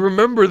sure I'd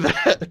remember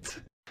that.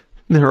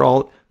 They're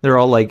all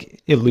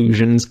like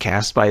illusions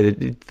cast by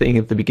the thing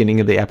at the beginning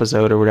of the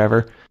episode or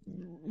whatever.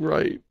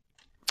 Right.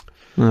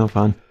 Oh,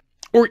 fun.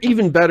 Or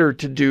even better,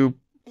 to do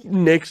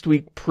next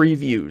week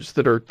previews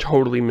that are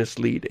totally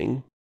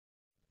misleading.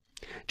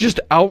 Just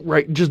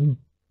outright, just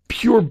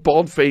pure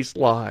bald-faced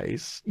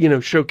lies.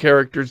 Show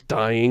characters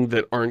dying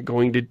that aren't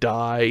going to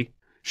die.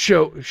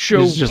 Show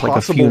it's just like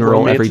a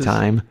funeral romances. Every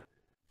time.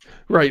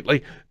 Right,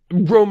 like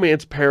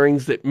romance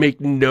pairings that make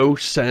no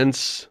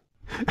sense.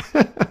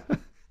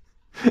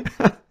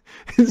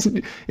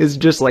 It's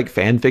just like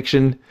fan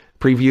fiction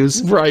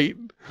previews. Right.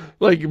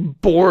 Like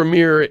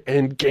Boromir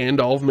and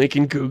Gandalf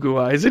making goo-goo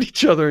eyes at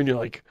each other, and you're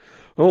like,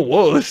 oh,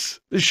 whoa, this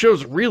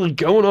show's really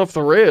going off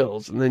the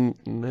rails. And then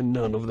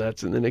none of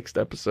that's in the next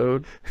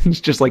episode.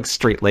 It's just like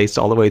straight-laced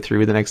all the way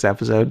through the next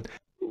episode.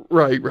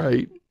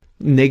 Right.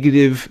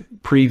 Negative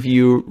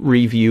preview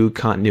review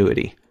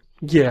continuity.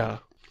 Yeah.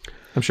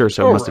 I'm sure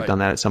so must have done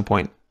that at some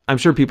point. I'm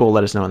sure people will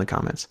let us know in the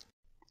comments.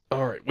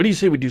 All right. What do you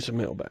say we do some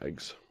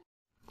mailbags?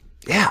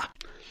 Yeah.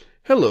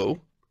 Hello,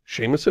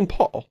 Shamus and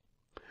Paul.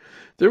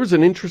 There was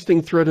an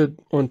interesting thread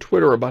on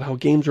Twitter about how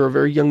games are a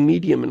very young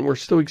medium and we're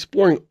still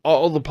exploring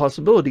all the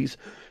possibilities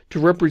to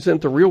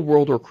represent the real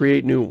world or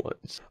create new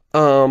ones.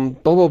 Blah,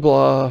 blah,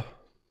 blah.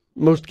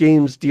 Most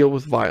games deal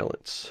with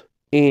violence.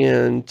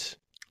 And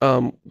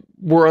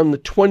we're on the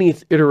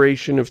 20th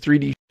iteration of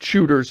 3D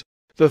shooters,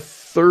 the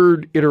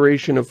 3rd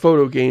iteration of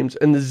photo games,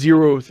 and the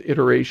 0th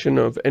iteration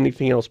of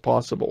anything else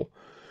possible.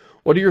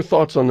 What are your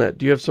thoughts on that?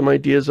 Do you have some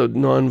ideas of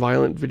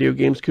non-violent video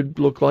games could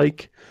look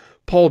like?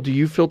 Paul, do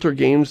you filter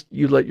games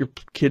you let your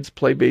kids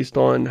play based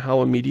on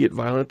how immediate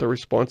violent the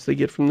response they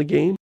get from the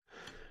game?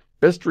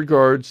 Best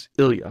regards,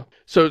 Ilya.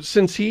 So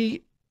since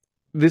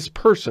this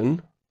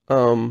person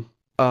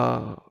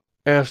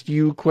asked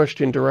you a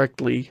question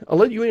directly, I'll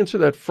let you answer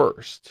that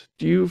first.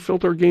 Do you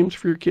filter games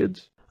for your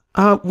kids?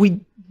 We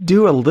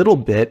do a little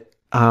bit.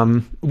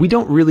 We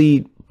don't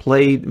really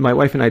play, my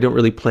wife and I don't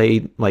really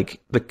play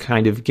like the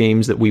kind of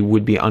games that we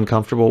would be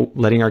uncomfortable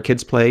letting our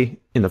kids play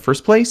in the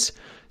first place.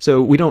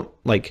 So we don't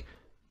like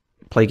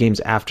play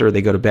games after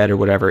they go to bed or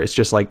whatever. It's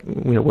just like,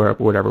 you know,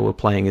 whatever we're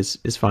playing is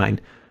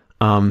fine.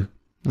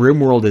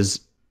 RimWorld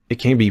it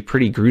can be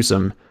pretty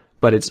gruesome,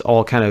 but it's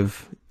all kind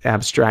of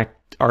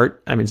abstract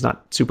art. I mean, it's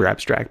not super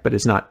abstract, but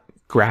it's not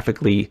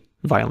graphically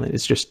violent.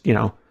 It's just, you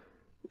know,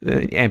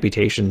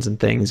 amputations and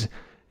things.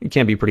 It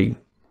can be pretty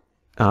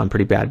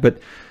bad, but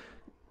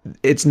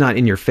it's not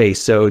in your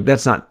face, so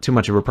that's not too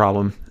much of a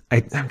problem.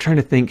 I'm trying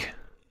to think.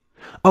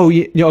 Oh,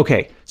 yeah,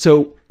 okay.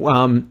 So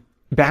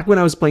back when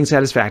I was playing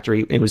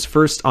Satisfactory, it was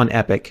first on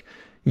Epic.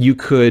 You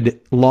could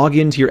log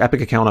into your Epic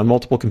account on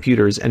multiple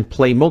computers and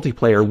play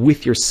multiplayer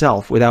with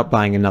yourself without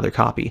buying another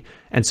copy.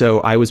 And so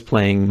I was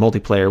playing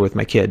multiplayer with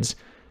my kids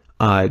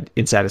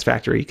in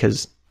Satisfactory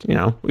because, you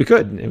know, we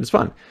could. It was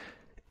fun.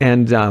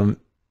 And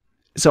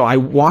so I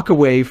walk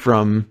away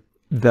from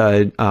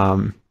the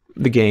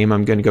game.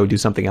 I'm going to go do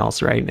something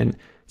else, right? And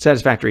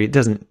Satisfactory, it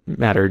doesn't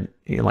matter,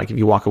 you know, like if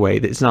you walk away,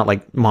 it's not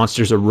like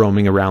monsters are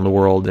roaming around the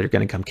world that are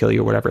going to come kill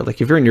you or whatever.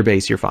 Like if you're in your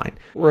base, you're fine.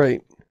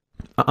 Right.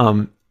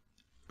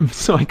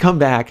 So I come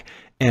back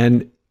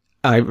and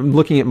I'm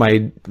looking at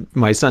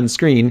my son's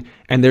screen,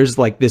 and there's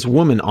like this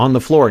woman on the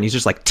floor, and he's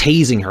just like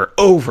tasing her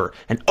over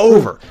and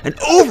over and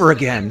over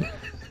again.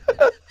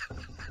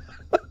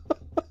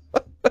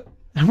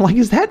 I'm like,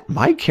 is that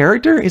my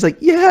character? He's like,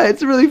 yeah,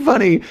 it's really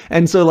funny.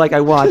 And so like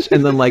I watch,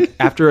 and then like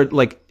after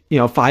like, you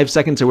know, 5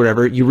 seconds or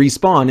whatever, you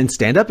respawn and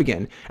stand up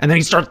again. And then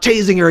you start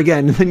tasing her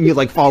again, and then you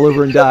like fall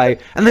over and die,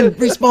 and then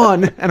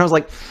respawn. And I was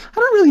like, I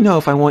don't really know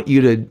if I want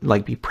you to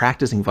like be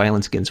practicing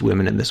violence against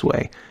women in this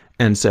way.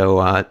 And so,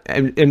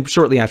 and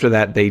shortly after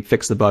that, they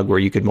fixed the bug where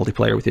you could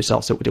multiplayer with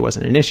yourself, so it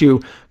wasn't an issue.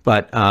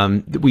 But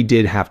we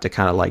did have to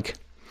kind of like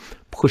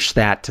push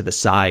that to the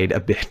side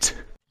a bit.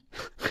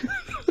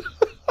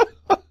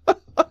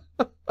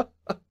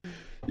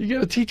 You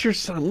gotta teach your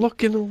son,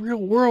 look, in the real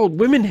world,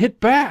 women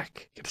hit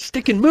back. You gotta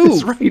stick and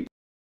move. That's right.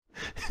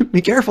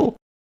 Be careful.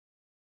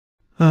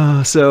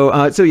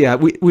 So yeah,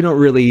 we don't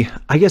really,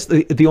 I guess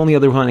the only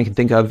other one I can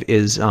think of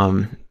is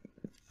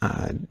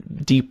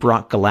Deep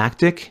Rock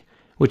Galactic,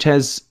 which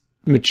has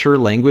mature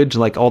language,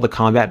 like all the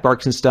combat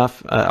barks and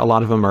stuff. A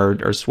lot of them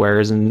are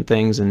swears and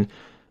things, and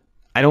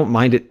I don't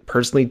mind it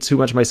personally too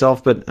much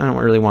myself, but I don't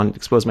really want to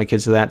expose my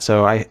kids to that,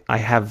 so I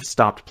have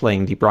stopped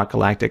playing Deep Rock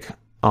Galactic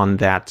on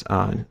that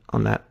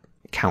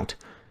count.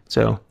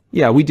 So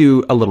yeah, we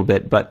do a little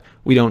bit, but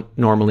we don't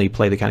normally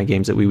play the kind of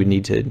games that we would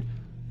need to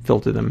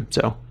filter them.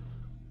 So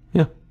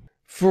yeah.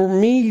 For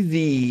me,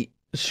 the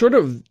sort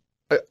of,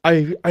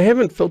 I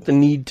haven't felt the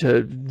need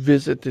to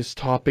visit this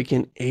topic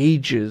in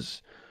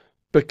ages,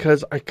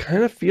 because I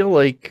kind of feel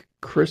like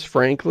Chris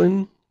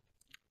Franklin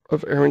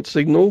of Errant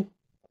Signal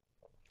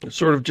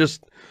sort of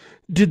just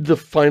did the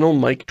final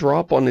mic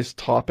drop on this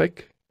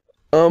topic.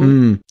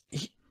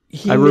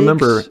 I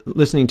remember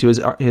listening to his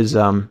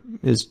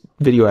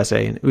video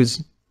essay, and it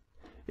was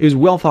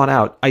well thought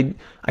out.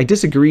 I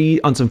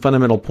disagree on some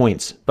fundamental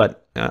points,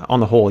 but on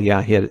the whole,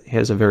 yeah, he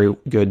has a very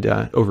good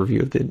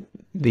overview of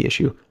the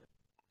issue.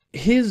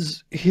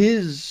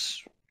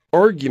 His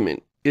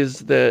argument is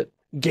that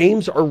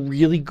games are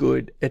really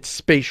good at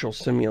spatial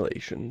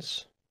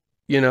simulations.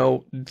 You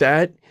know,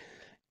 that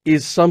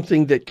is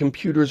something that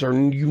computers are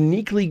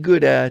uniquely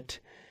good at,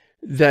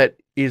 that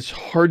is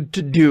hard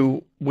to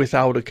do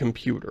without a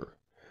computer.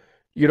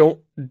 You don't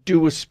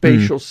do a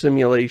spatial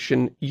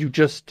simulation, you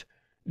just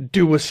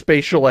do a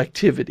spatial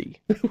activity.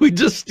 We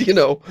just, you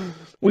know,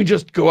 we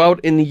just go out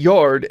in the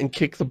yard and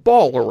kick the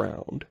ball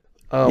around.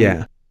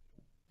 Yeah.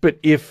 But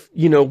if,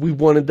 you know, we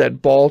wanted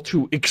that ball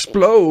to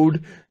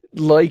explode,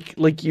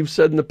 like you've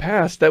said in the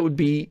past, that would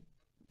be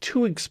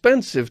too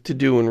expensive to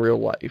do in real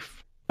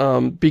life.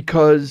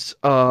 Because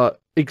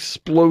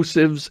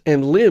explosives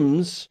and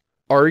limbs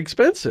are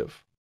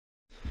expensive.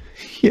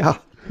 Yeah.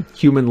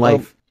 Human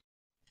life.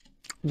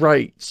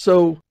 Right.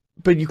 So,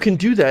 but you can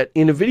do that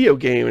in a video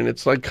game, and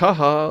it's like,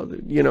 haha,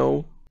 you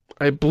know,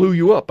 I blew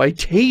you up. I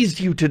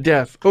tased you to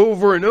death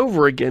over and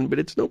over again, but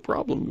it's no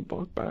problem to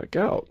walk back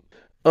out.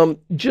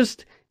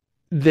 Just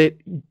that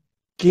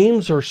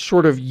games are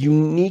sort of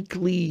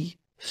uniquely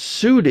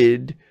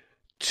suited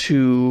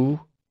to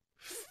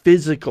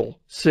physical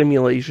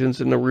simulations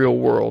in the real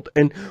world.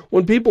 And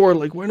when people are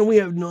like, why don't we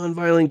have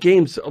non-violent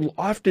games?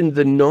 Often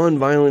the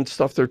non-violent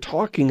stuff they're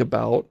talking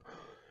about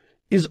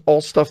is all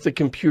stuff that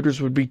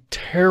computers would be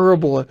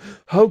terrible at.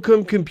 How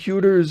come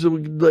computers,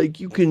 like,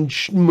 you can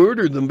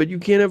murder them, but you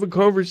can't have a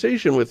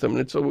conversation with them?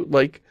 And it's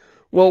like,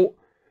 well,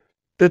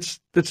 that's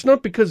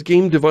not because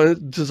game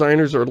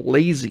designers are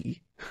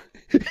lazy.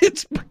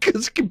 It's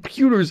because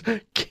computers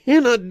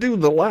cannot do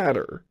the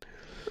latter.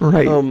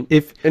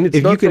 If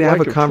you could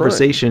have a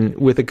conversation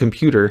with a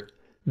computer,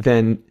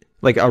 then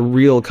like a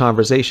real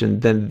conversation,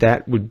 then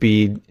that would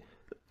be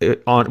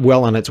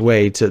on its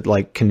way to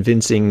like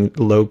convincing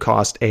low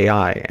cost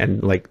AI,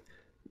 and like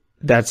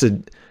that's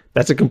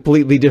a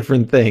completely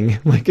different thing.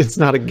 Like it's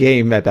not a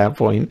game at that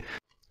point.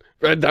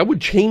 That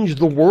would change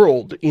the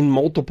world in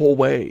multiple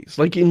ways,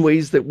 like in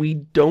ways that we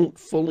don't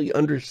fully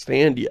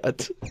understand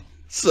yet.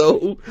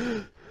 So,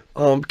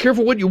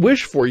 Careful what you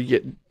wish for you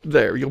get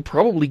there. You'll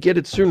probably get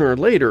it sooner or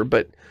later,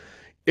 but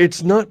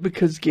it's not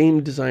because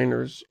game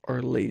designers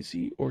are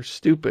lazy or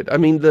stupid. I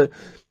mean,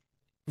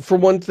 for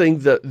one thing,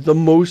 the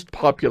most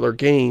popular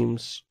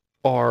games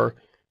are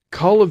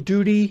Call of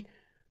Duty,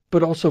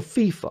 but also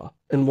FIFA.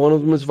 And one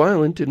of them is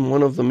violent, and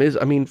one of them is,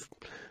 I mean,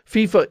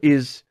 FIFA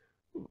is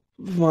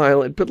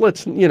violent, but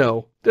let's, you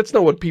know, that's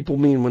not what people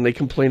mean when they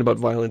complain about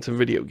violence in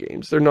video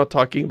games. They're not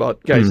talking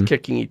about guys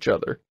kicking each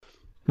other.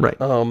 Right.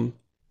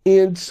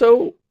 And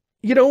so,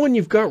 you know, when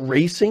you've got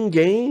racing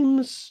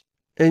games,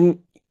 and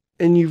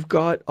you've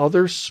got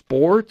other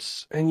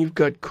sports, and you've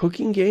got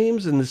cooking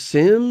games, and The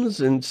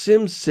Sims, and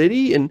Sim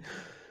City, and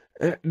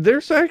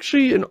there's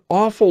actually an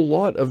awful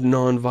lot of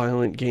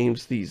non-violent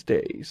games these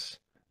days.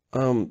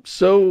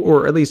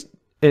 Or at least,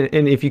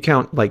 and if you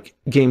count like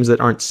games that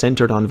aren't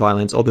centered on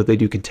violence, although they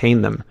do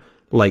contain them,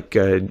 like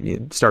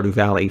Stardew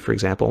Valley, for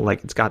example,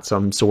 like it's got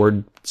some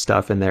sword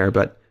stuff in there,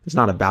 but it's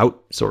not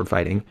about sword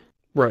fighting.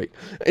 Right.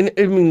 And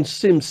I mean,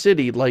 Sim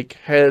City, like,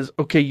 has,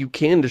 okay, you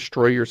can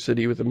destroy your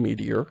city with a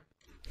meteor.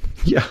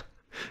 Yeah.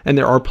 And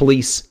there are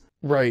police.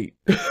 Right.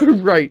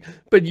 Right.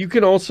 But you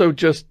can also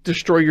just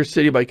destroy your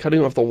city by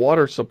cutting off the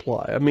water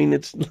supply. I mean,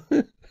 it's,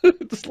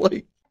 it's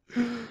like,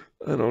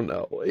 I don't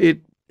know.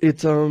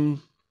 It's,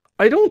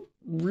 I don't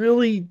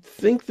really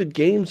think that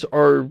games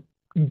are,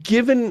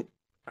 given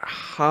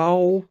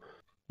how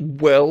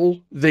well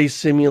they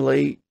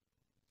simulate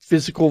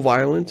physical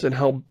violence and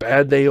how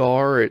bad they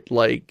are at,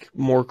 like,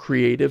 more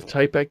creative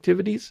type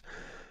activities,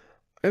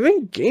 I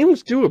think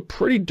games do a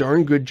pretty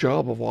darn good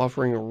job of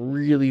offering a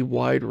really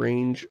wide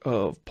range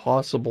of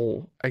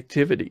possible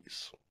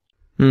activities.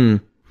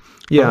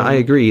 Yeah, I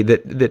agree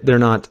that they're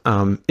not,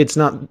 it's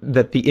not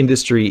that the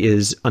industry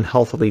is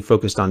unhealthily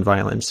focused on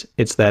violence.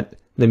 It's that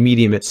the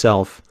medium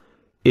itself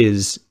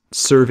is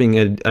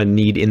serving a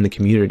need in the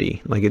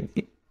community.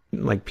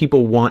 Like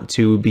people want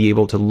to be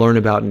able to learn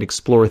about and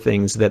explore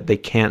things that they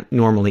can't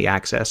normally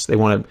access. They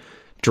want to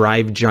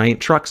drive giant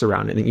trucks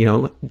around, and you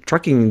know,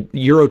 trucking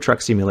Euro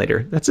Truck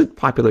Simulator, that's a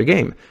popular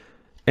game.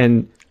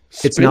 And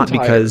it's Spin not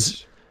tires.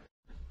 because,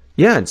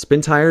 yeah, and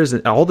spin tires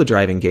and all the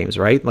driving games,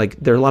 right? Like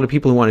there are a lot of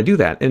people who want to do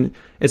that. And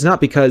it's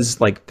not because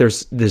like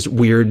there's this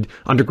weird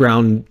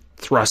underground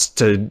thrust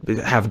to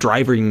have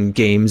driving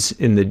games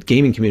in the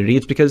gaming community.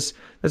 It's because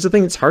that's the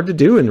thing that's hard to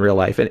do in real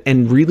life,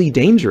 and really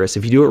dangerous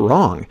if you do it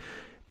wrong.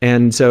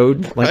 And so,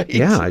 like, Right.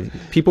 yeah,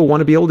 people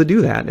want to be able to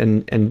do that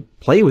and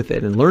play with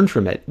it and learn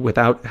from it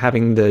without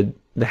having the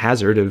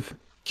hazard of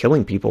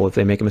killing people if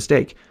they make a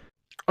mistake.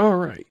 All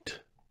right.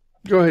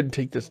 Go ahead and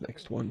take this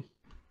next one.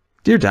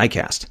 Dear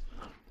Diecast,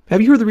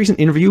 have you heard the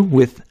recent interview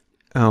with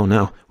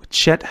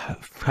Chet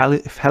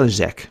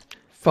Faliszek?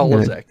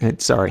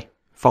 Faliszek. Sorry,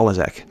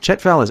 Faliszek. Chet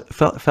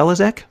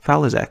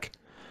Faliszek?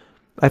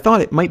 I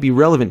thought it might be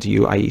relevant to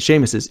you, i.e.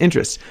 Shamus's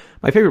interests.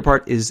 My favorite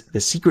part is the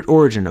secret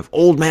origin of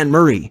Old Man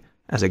Murray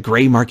as a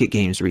gray market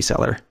games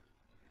reseller.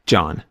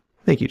 John.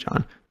 Thank you,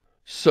 John.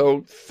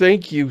 So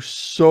thank you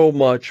so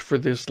much for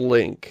this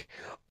link.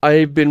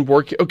 I've been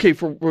working, okay,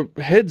 for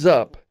heads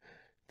up,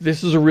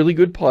 this is a really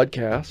good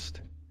podcast.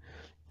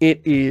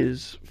 It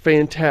is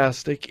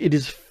fantastic. It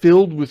is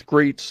filled with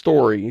great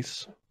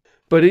stories,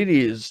 but it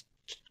is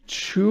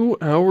 2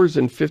 hours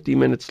and 50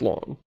 minutes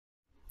long.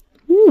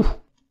 Woo.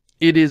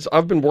 It is,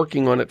 I've been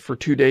working on it for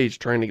 2 days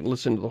trying to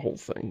listen to the whole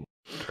thing.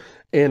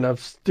 And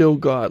I've still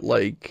got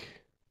like,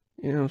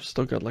 I've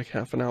still got like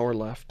half an hour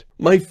left.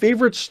 My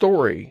favorite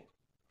story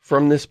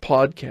from this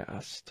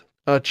podcast,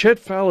 Chet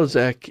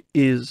Faliszek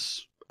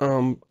is,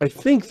 I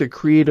think, the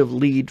creative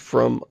lead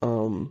from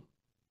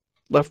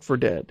Left 4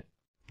 Dead.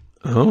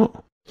 Oh.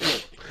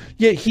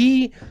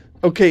 Yeah,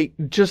 okay,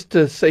 just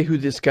to say who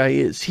this guy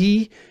is,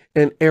 he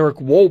and Eric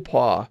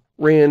Wolpaw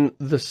ran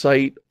the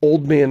site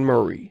Old Man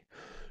Murray,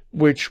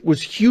 which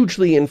was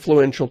hugely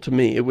influential to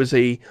me. It was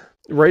a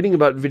writing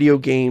about video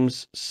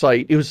games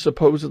site. It was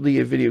supposedly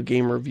a video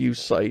game review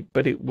site,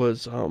 but it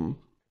was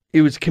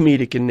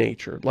comedic in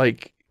nature.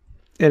 Like,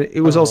 and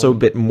it was also a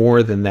bit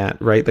more than that,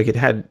 right? Like it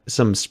had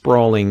some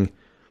sprawling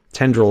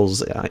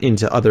tendrils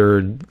into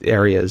other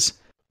areas.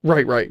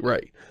 Right.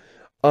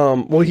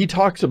 Well, he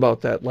talks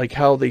about that, like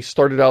how they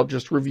started out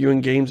just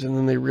reviewing games and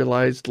then they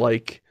realized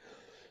like,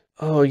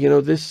 oh, you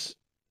know, this,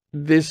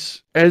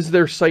 as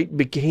their site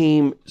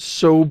became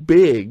so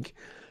big,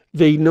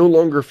 they no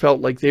longer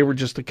felt like they were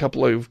just a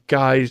couple of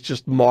guys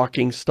just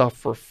mocking stuff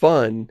for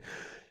fun.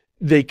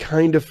 They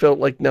kind of felt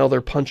like now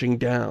they're punching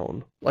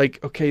down.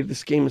 Like, okay,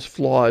 this game is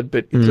flawed,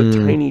 but it's a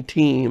tiny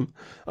team.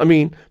 I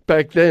mean,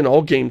 back then,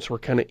 all games were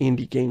kind of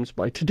indie games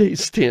by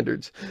today's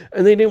standards.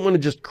 And they didn't want to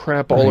just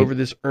crap all over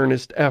this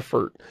earnest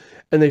effort.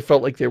 And they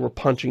felt like they were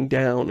punching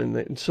down.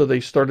 And so they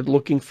started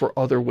looking for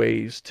other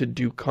ways to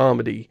do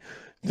comedy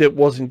that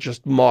wasn't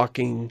just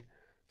mocking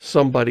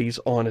somebody's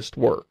honest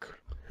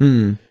work.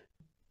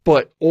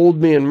 But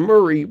Old Man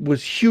Murray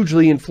was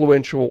hugely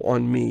influential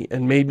on me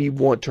and made me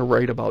want to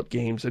write about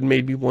games and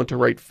made me want to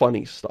write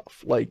funny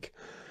stuff. Like,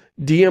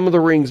 DM of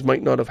the Rings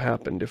might not have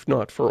happened if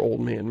not for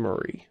Old Man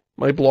Murray.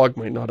 My blog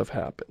might not have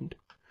happened.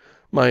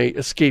 my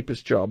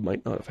escapist job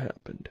might not have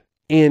happened.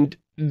 And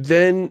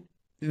then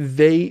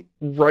they,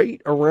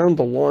 right around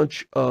the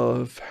launch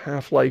of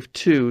Half-Life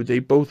 2, they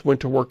both went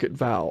to work at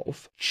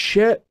Valve.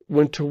 Chet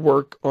went to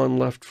work on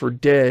Left 4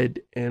 Dead,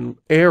 and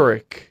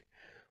Eric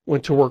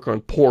went to work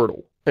on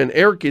Portal. And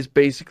Eric is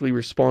basically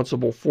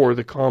responsible for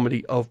the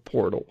comedy of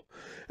Portal.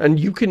 And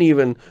you can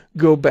even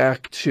go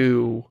back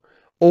to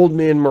Old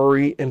Man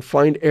Murray and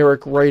find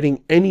Eric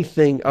writing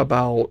anything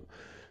about,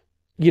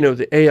 you know,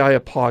 the AI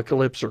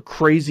apocalypse or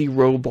crazy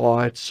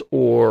robots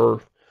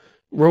or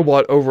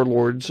robot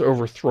overlords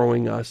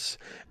overthrowing us.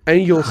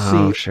 And you'll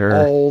see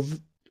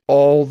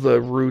all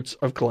the roots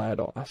of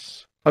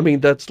GLaDOS. I mean,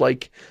 that's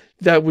like,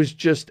 that was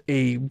just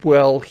a,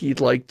 well, he'd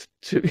liked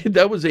to,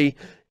 that was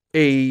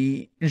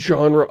a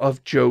genre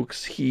of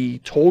jokes he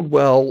told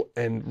well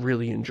and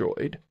really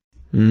enjoyed.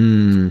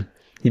 He'd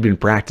been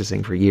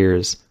practicing for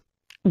years.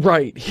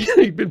 Right.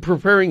 He'd been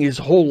preparing his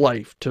whole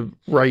life to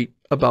write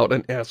about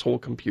an asshole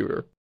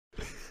computer.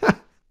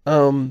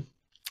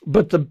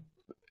 But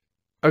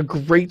a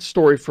great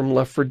story from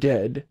Left 4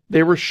 Dead,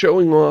 they were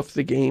showing off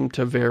the game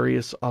to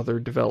various other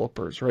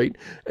developers, right?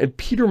 And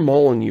Peter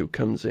Molyneux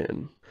comes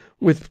in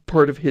with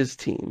part of his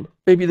team.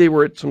 Maybe they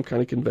were at some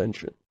kind of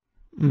convention.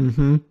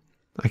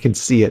 I can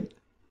see it.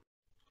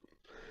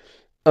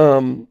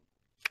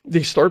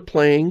 They start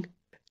playing,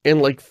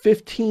 and like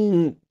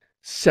 15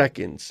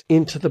 seconds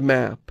into the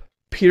map,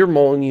 Peter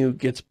Molyneux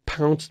gets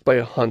pounced by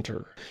a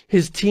hunter.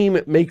 His team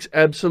makes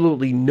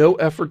absolutely no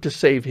effort to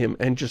save him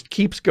and just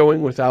keeps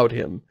going without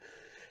him,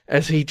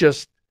 as he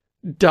just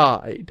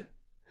died.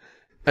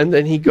 And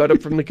then he got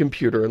up from the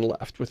computer and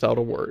left without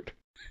a word.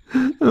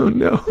 Oh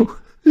no.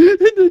 And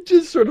it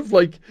just sort of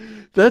like,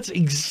 that's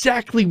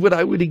exactly what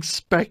I would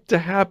expect to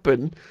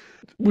happen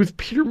with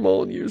Peter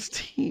Molyneux's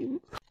team.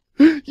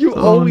 You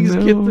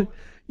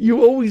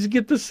always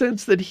get the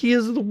sense that he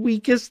is the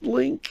weakest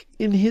link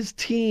in his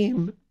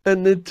team.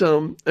 And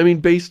that, I mean,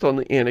 based on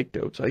the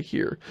anecdotes I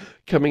hear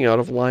coming out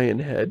of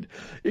Lionhead,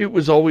 it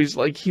was always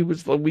like he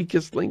was the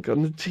weakest link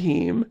on the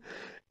team,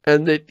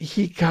 and that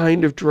he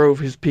kind of drove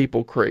his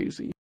people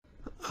crazy.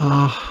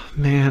 Oh,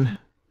 man.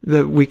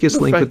 The weakest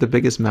link with the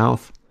biggest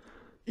mouth.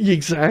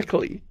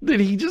 Exactly. That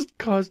he just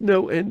caused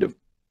no end of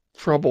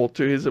trouble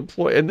to his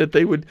employee, and that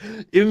they would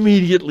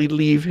immediately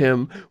leave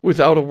him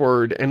without a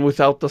word and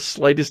without the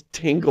slightest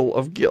tingle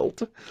of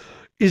guilt.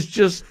 Is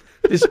just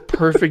this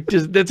perfect,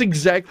 that's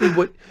exactly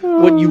what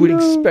you would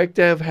expect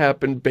to have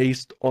happen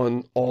based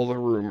on all the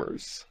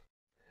rumors.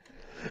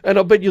 And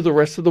I'll bet you the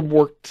rest of them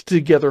worked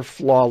together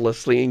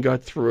flawlessly and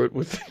got through it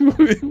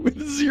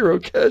with zero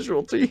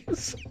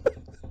casualties.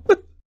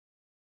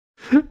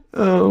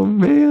 Oh,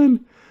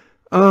 man.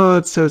 Oh,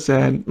 it's so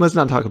sad. Let's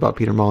not talk about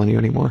Peter Molyneux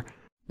anymore.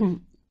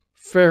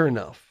 Fair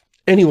enough.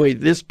 Anyway,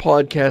 this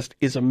podcast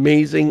is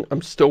amazing.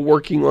 I'm still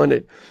working on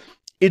it.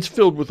 It's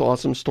filled with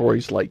awesome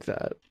stories like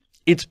that.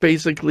 It's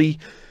basically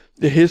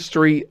the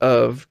history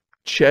of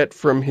Chet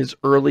from his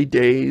early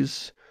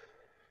days,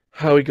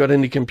 how he got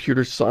into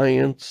computer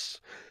science,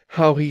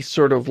 how he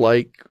sort of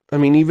like, I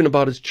mean, even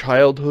about his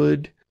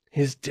childhood.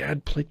 His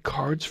dad played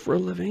cards for a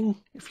living,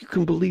 if you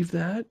can believe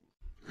that.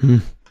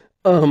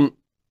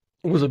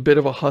 Was a bit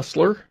of a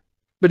hustler,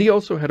 but he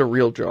also had a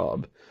real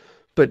job.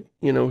 But,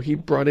 you know, he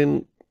brought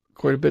in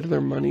quite a bit of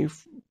their money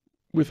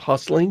with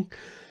hustling,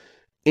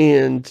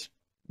 and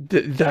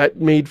that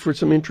made for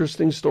some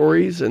interesting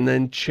stories. And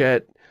then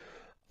Chet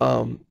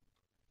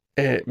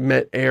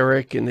met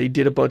Eric, and they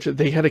did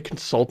they had a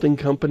consulting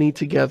company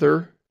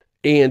together,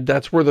 and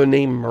that's where the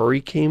name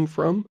Murray came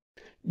from.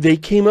 They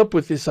came up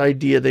with this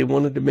idea. They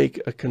wanted to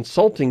make a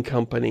consulting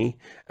company,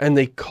 and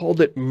they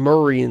called it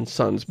Murray and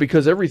Sons,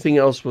 because everything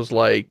else was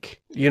like,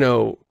 you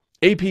know,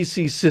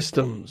 APC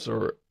Systems,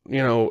 or,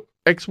 you know,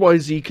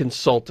 XYZ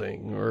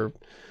Consulting, or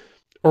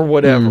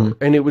whatever.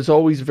 And it was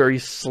always very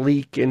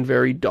sleek and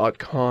very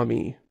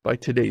 .com-y by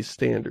today's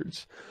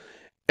standards.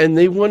 And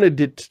they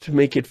wanted it to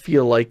make it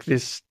feel like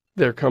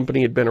their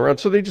company had been around,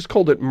 so they just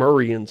called it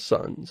Murray and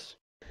Sons.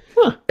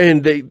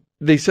 And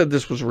they said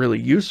this was really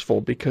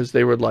useful because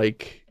they were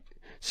like,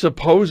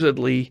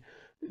 supposedly,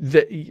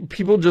 that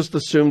people just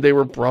assumed they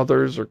were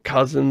brothers or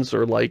cousins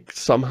or like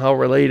somehow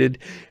related,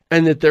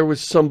 and that there was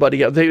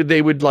somebody else.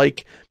 They would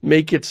like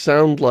make it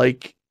sound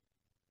like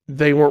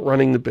they weren't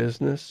running the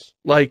business.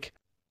 Like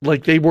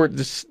they weren't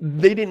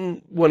they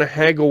didn't want to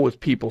haggle with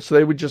people, so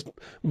they would just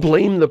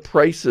blame the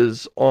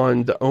prices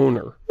on the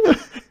owner.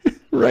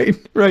 Right.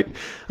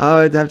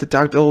 I'd have to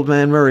talk to Old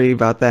Man Murray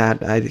about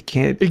that. I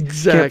can't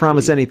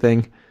promise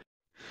anything.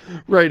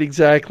 Right,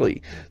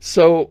 exactly.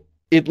 So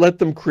it let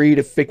them create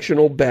a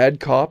fictional bad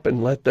cop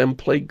and let them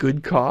play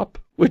good cop,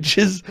 which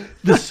is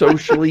the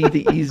socially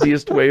the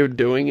easiest way of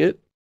doing it.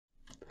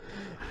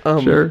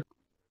 Sure.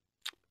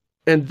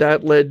 And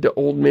that led to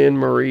Old Man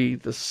Murray,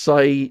 the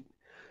site,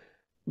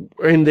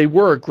 and they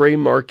were a gray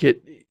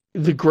market.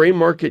 The gray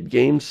market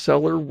game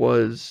seller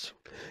was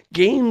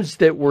games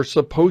that were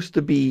supposed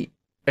to be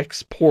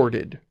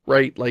exported,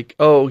 right? Like,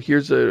 oh,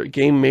 here's a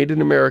game made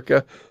in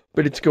America,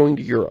 but it's going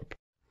to Europe.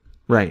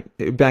 Right.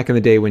 Back in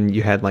the day when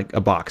you had like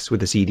a box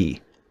with a CD.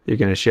 you're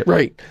going to ship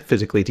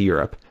physically to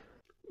Europe.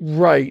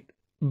 Right.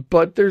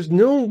 But there's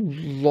no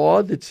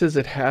law that says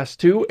it has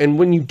to. And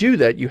when you do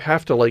that, you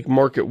have to like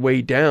mark it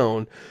way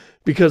down,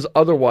 because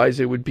otherwise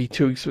it would be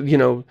too, you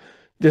know,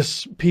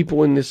 this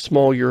people in this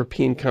small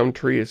European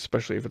country,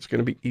 especially if it's going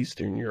to be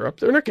Eastern Europe,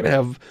 they're not going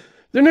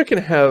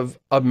to have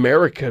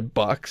America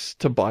bucks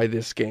to buy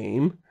this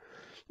game.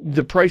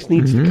 The price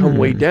needs to come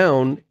way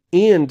down,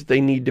 and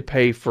they need to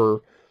pay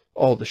for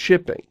all the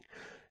shipping.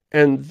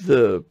 And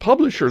the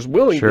publisher's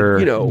willing to,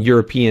 you know,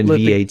 European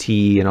VAT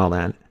and all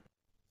that.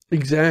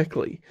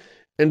 Exactly.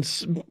 And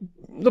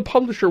the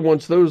publisher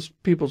wants those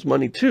people's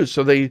money too,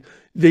 so they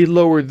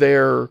lower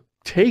their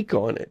take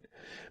on it.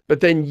 But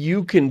then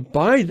you can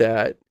buy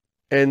that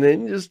and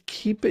then just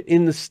keep it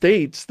in the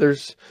States. There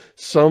was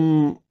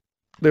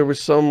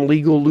some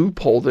legal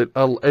loophole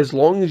that as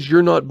long as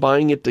you're not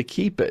buying it to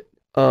keep it,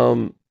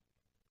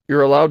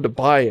 you're allowed to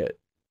buy it.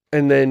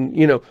 And then,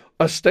 you know,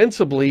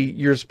 ostensibly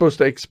you're supposed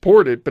to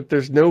export it, but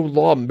there's no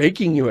law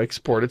making you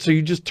export it. So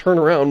you just turn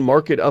around,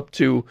 mark it up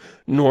to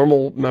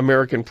normal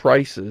American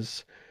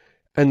prices,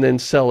 and then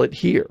sell it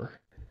here.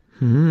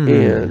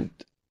 And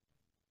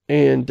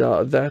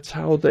that's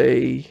how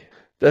they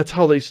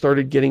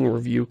started getting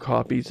review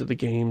copies of the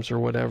games or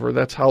whatever.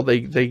 That's how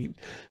the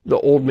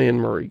Old Man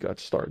Murray got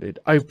started.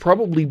 I've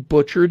probably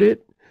butchered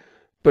it,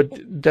 but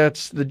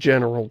that's the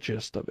general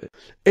gist of it.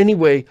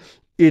 Anyway,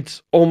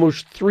 it's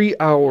almost 3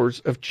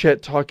 hours of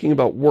Chet talking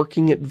about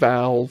working at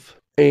Valve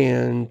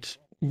and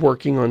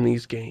working on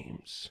these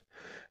games.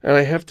 And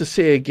I have to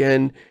say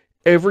again,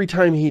 every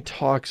time he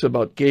talks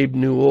about Gabe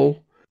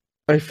Newell,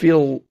 I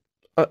feel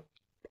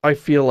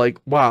like,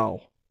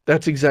 wow,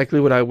 that's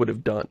exactly what I would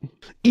have done.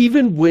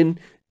 Even when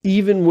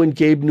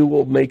Gabe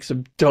Newell makes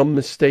a dumb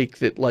mistake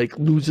that like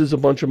loses a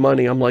bunch of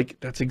money, I'm like,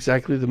 that's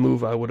exactly the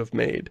move I would have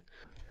made.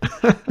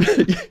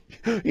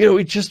 You know,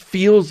 it just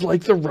feels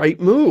like the right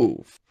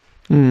move.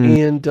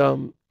 And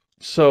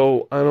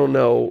so I don't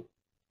know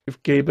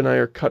if Gabe and I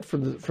are cut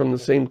from the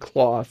same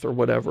cloth or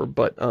whatever,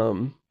 but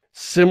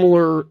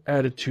similar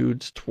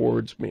attitudes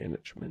towards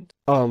management.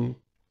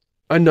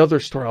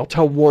 Another story, I'll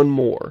tell one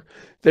more.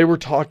 They were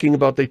talking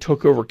about they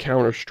took over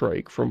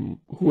Counter-Strike from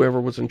whoever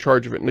was in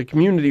charge of it, and the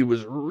community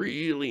was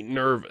really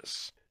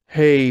nervous.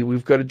 Hey,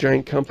 we've got a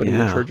giant company in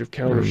charge of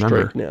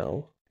Counter-Strike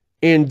now.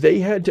 And they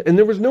had to, and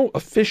there was no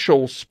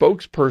official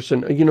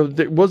spokesperson, you know,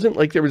 it wasn't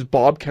like there was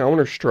Bob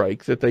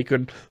Counter-Strike that they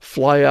could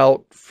fly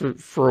out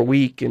for a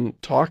week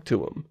and talk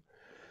to him.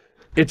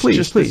 It's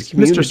just this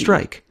community. Mr.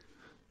 Strike.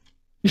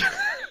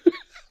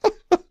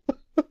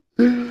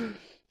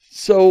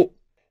 So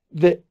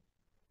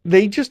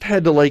they just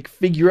had to like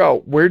figure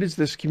out, where does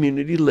this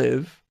community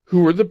live?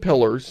 Who are the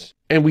pillars?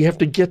 And we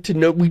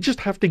just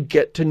have to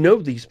get to know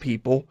these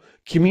people,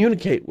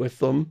 communicate with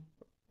them,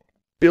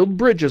 build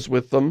bridges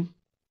with them,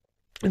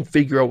 and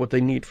figure out what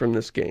they need from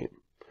this game.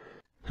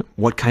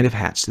 What kind of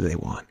hats do they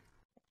want?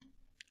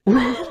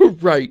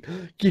 Right.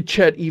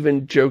 Chet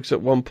even jokes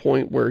at one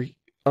point where,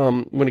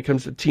 when it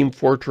comes to Team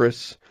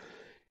Fortress,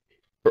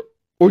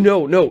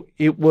 no,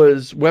 it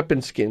was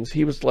weapon skins.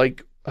 He was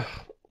like,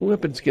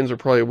 weapon skins are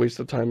probably a waste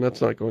of time.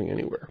 That's not going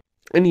anywhere.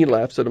 And he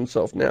laughs at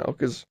himself now,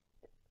 because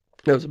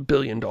that was $1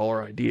 billion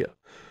idea.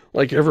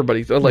 Like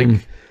everybody's, like,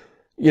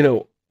 you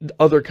know,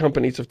 other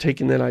companies have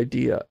taken that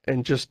idea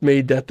and just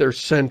made that their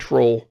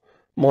central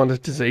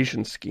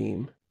monetization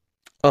scheme.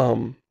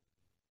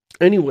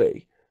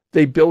 Anyway,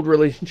 they build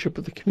relationship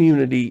with the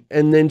community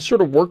and then sort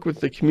of work with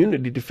the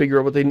community to figure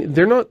out what they need.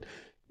 They're not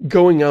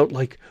going out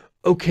like,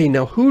 okay,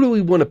 now who do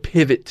we want to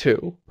pivot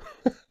to?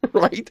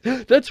 Right?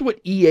 That's what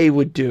EA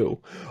would do.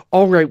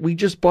 All right, we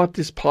just bought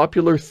this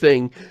popular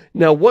thing.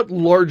 Now what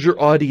larger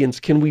audience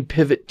can we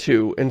pivot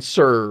to and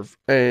serve,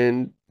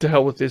 and to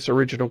hell with this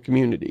original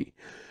community?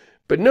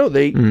 But no,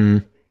 they...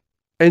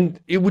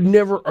 And it would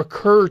never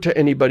occur to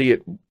anybody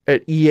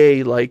at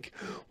EA like,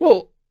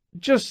 well,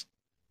 just,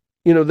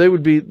 you know, they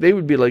would be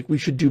like, we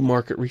should do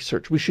market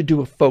research. We should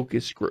do a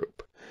focus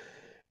group.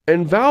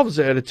 And Valve's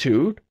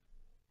attitude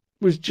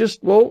was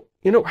just, well,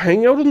 you know,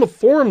 hang out on the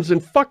forums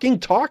and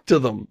fucking talk to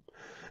them.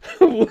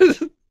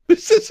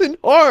 This isn't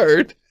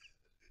hard.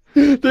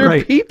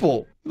 They're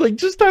people. Like,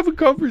 just have a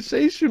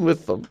conversation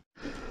with them.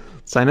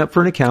 Sign up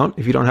for an account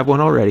if you don't have one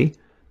already.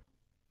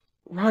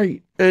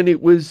 Right. And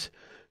it was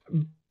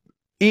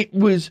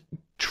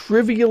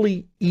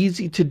trivially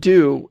easy to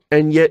do,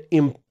 and yet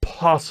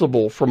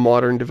impossible for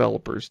modern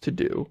developers to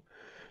do.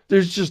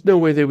 There's just no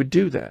way they would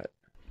do that.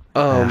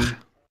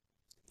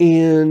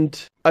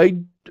 And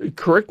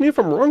correct me if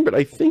I'm wrong, but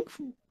I think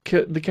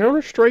the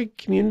Counter-Strike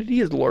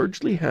community is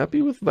largely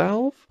happy with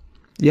Valve.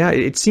 Yeah,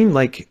 it seemed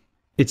like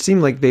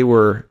they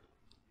were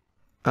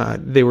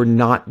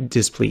not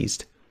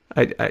displeased.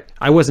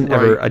 I wasn't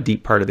ever a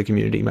deep part of the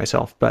community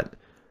myself, but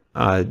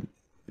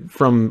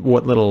from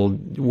what little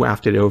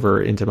wafted over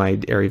into my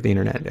area of the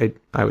internet,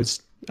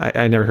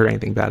 I never heard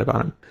anything bad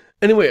about him.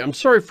 Anyway, I'm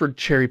sorry for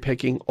cherry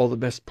picking all the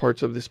best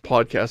parts of this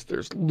podcast.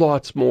 There's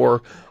lots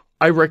more.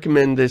 I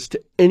recommend this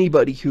to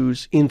anybody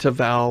who's into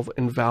Valve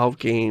and Valve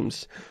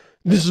games.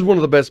 This is one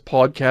of the best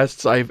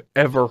podcasts I've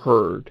ever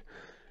heard.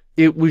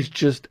 It was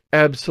just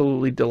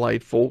absolutely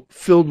delightful,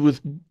 filled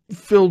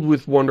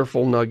with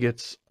wonderful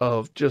nuggets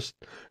of just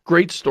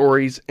great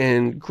stories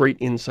and great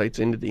insights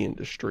into the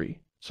industry.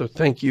 So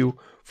thank you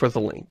for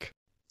the link.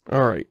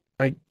 All right,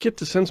 I get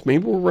the sense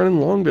maybe we're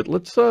running long, but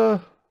let's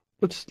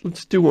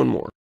do one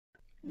more.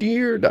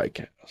 Dear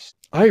Diecast,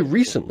 I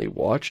recently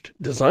watched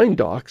Design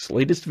Doc's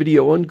latest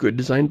video on good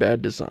design,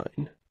 bad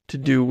design, to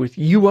do with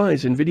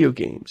UIs in video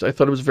games. I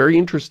thought it was very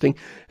interesting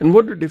and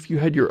wondered if you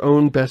had your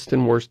own best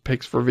and worst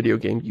picks for video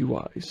game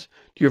UIs.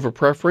 Do you have a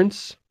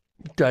preference?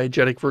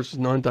 Diegetic versus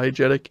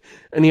non-diegetic?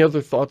 Any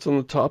other thoughts on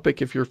the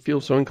topic if you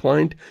feel so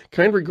inclined?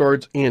 Kind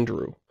regards,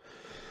 Andrew.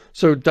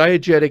 So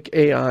diegetic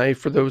AI,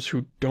 for those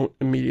who don't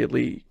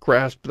immediately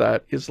grasp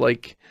that, is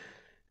like,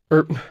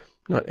 or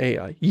not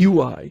AI,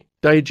 UI.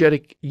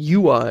 Diegetic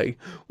UI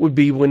would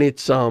be when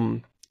it's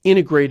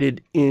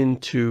integrated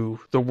into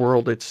the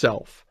world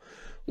itself.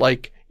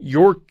 Like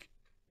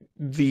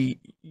the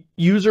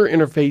user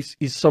interface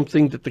is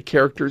something that the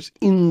characters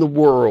in the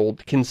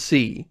world can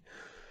see.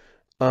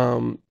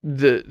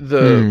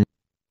 The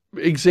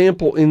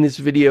example in this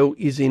video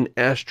is in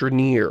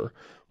Astroneer,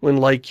 when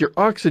like your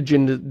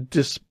oxygen,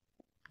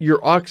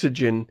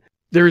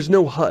 there is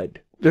no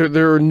HUD.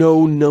 There are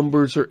no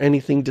numbers or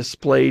anything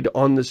displayed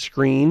on the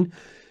screen.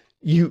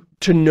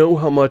 To know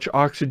how much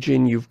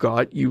oxygen you've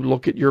got, you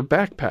look at your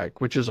backpack,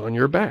 which is on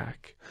your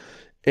back.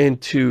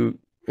 And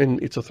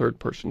it's a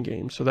third-person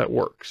game, so that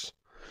works.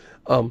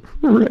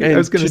 Right. I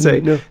was going to say,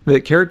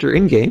 the character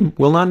in-game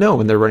will not know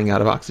when they're running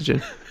out of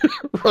oxygen.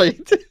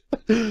 Right.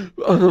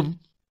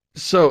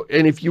 So,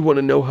 and if you want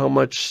to know how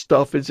much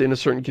stuff is in a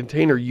certain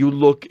container, you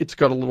look, it's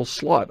got a little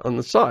slot on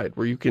the side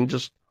where you can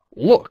just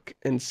look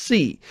and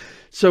see.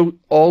 So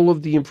all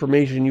of the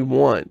information you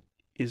want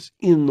is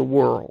in the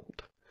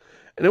world.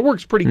 And it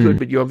works pretty good,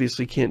 but you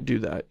obviously can't do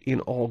that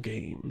in all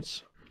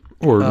games.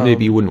 Or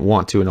maybe you wouldn't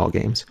want to in all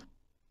games.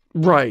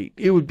 Right.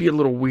 It would be a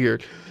little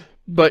weird.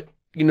 But,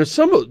 you know,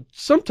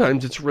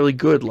 sometimes it's really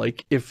good.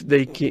 Like if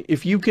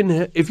you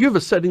have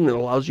a setting that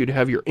allows you to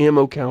have your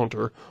ammo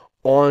counter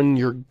on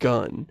your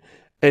gun,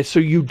 and so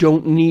you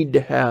don't need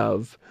to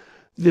have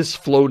this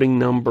floating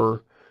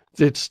number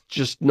that's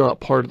just not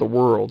part of the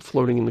world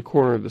floating in the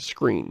corner of the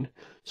screen,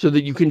 so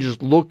that you can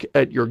just look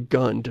at your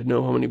gun to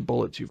know how many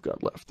bullets you've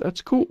got left.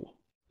 That's cool.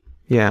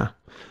 Yeah.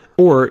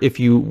 Or if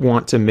you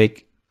want to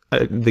make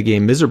the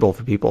game miserable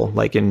for people,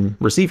 like in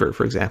Receiver,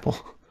 for example.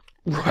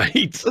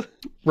 Right.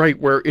 Right,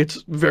 where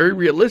it's very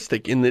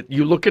realistic in that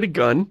you look at a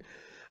gun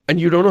and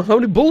you don't know how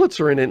many bullets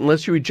are in it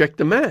unless you eject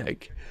the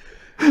mag.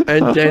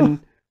 And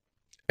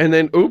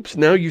then oops,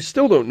 now you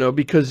still don't know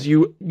because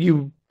you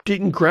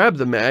didn't grab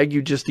the mag,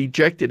 you just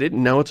ejected it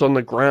and now it's on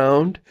the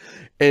ground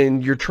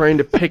and you're trying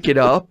to pick it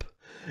up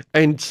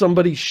and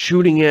somebody's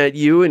shooting at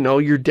you and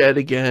you're dead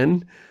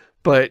again,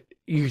 but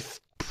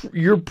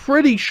you're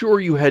pretty sure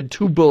you had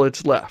 2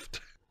 bullets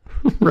left.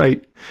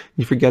 Right.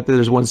 You forget that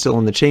there's one still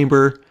in the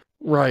chamber.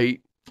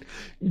 Right.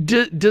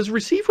 Does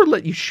Receiver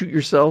let you shoot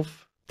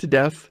yourself to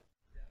death?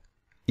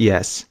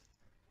 Yes.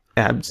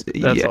 That's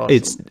yeah,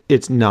 awesome.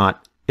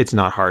 It's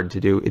not hard to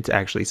do. It's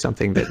actually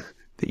something that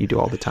you do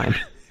all the time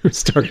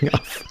starting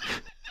off.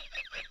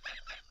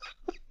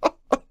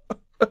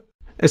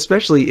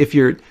 Especially if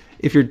you're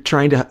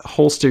trying to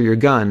holster your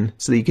gun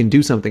so that you can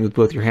do something with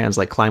both your hands,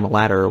 like climb a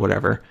ladder or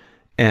whatever,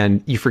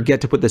 and you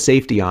forget to put the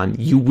safety on,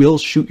 you will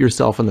shoot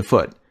yourself in the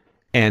foot,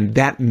 and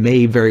that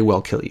may very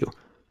well kill you.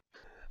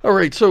 All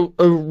right, so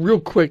a real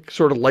quick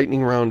sort of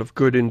lightning round of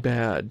good and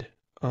bad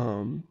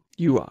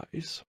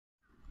UIs.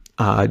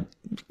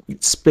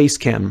 Space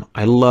Chem.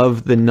 I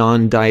love the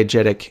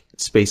non-diegetic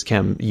Space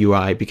Chem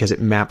UI because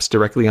it maps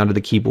directly onto the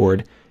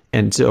keyboard,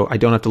 and so I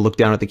don't have to look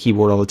down at the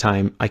keyboard all the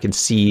time. I can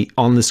see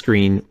on the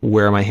screen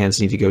where my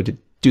hands need to go to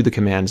do the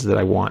commands that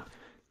I want.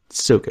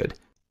 It's so good.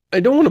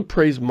 I don't want to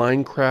praise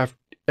Minecraft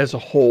as a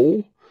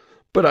whole,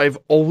 but I've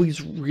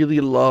always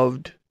really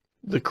loved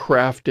the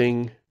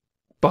crafting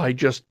by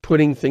just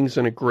putting things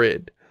in a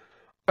grid.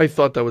 I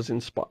thought that was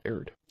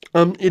inspired.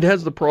 It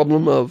has the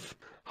problem of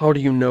how do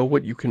you know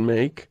what you can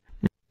make?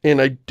 And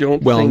I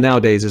don't Well, think...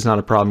 nowadays it's not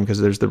a problem because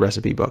there's the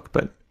recipe book,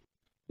 but...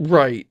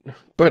 Right.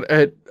 But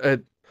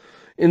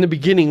in the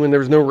beginning when there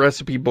was no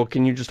recipe book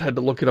and you just had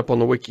to look it up on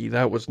the wiki,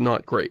 that was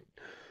not great.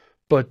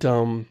 But,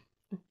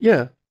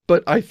 yeah.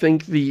 But I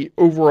think the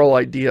overall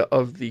idea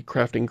of the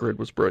crafting grid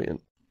was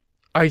brilliant.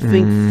 I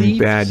think Thieves...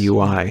 Bad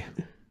UI.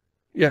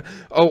 Yeah.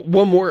 Oh,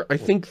 one more. I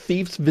think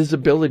Thief's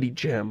visibility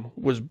gem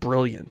was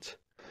brilliant.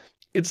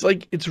 It's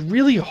like, it's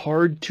really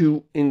hard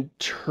to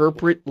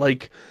interpret,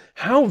 like,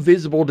 how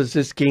visible does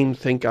this game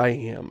think I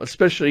am?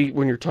 Especially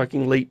when you're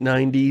talking late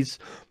 90s,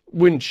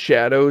 when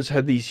shadows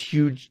had these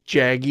huge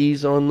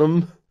jaggies on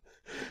them.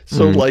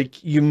 So,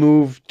 like, you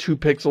move 2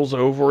 pixels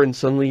over and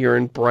suddenly you're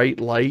in bright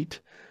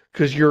light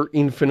because you're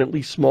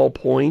infinitely small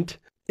point.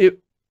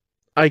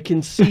 I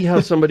can see how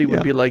somebody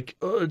would be like,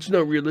 oh, it's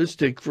not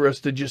realistic for us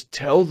to just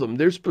tell them.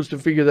 They're supposed to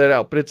figure that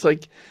out. But it's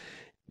like,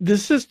 the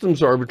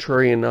system's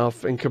arbitrary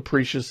enough and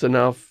capricious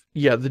enough.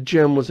 yeah, the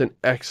gem was an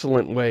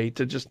excellent way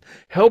to just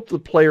help the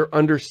player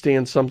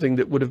understand something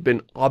that would have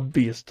been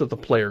obvious to the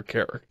player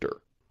character.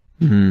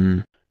 Hmm.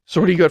 So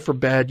what do you got for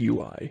bad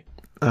UI?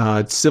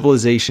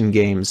 Civilization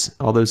games.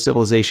 All those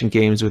Civilization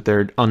games with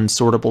their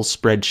unsortable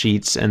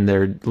spreadsheets and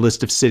their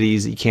list of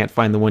cities, you can't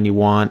find the one you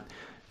want,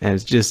 and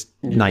it's just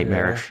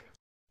nightmarish.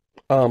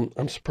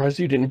 I'm surprised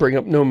you didn't bring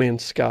up No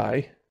Man's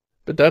Sky,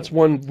 but that's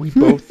one we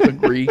both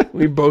agree.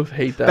 We both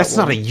hate that That's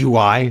one. not a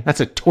UI. That's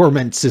a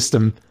torment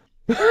system.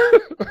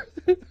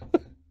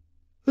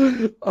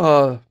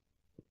 The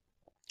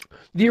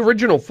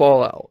original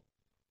Fallout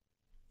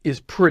is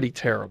pretty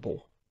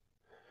terrible.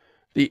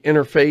 The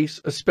interface,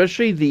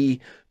 especially the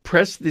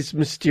press this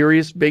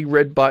mysterious big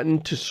red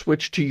button to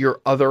switch to your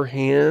other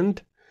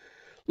hand.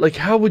 Like,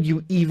 how would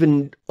you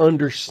even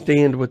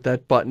understand what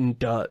that button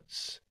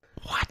does?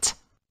 What?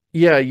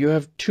 Yeah, you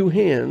have two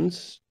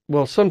hands.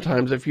 Well,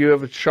 sometimes if you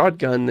have a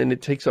shotgun, then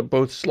it takes up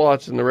both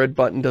slots and the red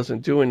button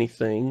doesn't do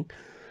anything.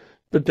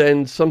 But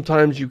then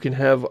sometimes you can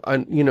have,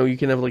 you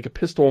can have like a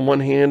pistol in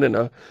one hand and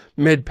a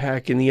med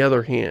pack in the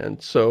other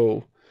hand.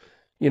 So,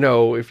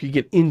 if you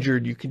get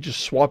injured, you can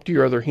just swap to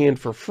your other hand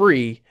for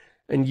free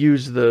and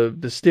use the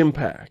stim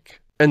pack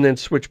and then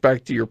switch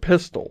back to your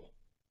pistol.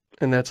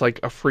 And that's like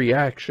a free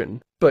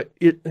action. But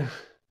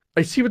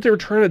I see what they were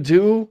trying to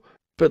do,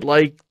 but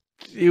like,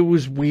 it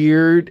was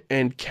weird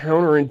and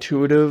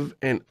counterintuitive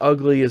and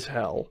ugly as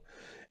hell.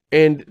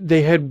 And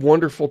they had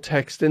wonderful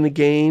text in the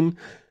game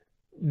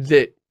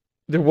that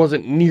there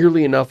wasn't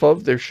nearly enough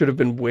of. There should have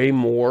been way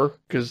more,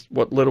 because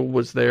what little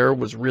was there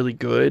was really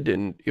good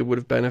and it would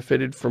have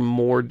benefited from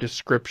more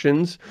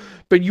descriptions.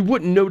 But you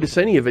wouldn't notice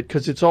any of it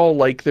because it's all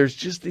like there's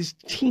just this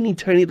teeny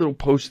tiny little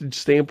postage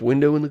stamp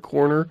window in the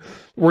corner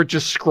where it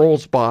just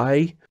scrolls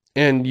by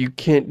and you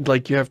can't,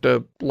 like, you have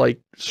to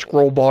like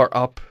scroll bar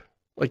up.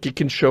 Like, it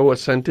can show a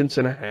sentence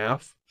and a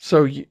half.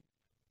 So,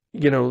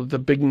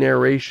 the big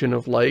narration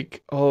of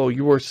like, oh,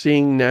 you are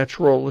seeing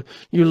natural,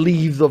 you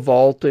leave the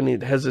vault and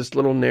it has this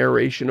little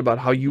narration about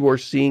how you are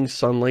seeing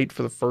sunlight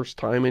for the first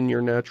time in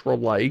your natural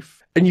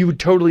life. And you would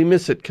totally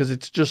miss it because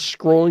it's just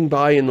scrolling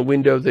by in the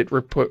window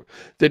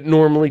that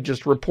normally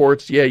just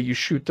reports, yeah, you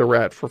shoot the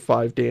rat for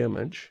 5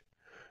 damage.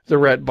 The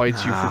rat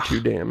bites you for 2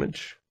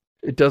 damage.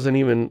 It doesn't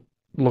even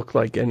look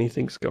like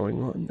anything's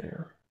going on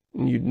there.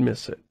 And you'd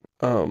miss it.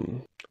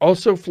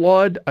 Also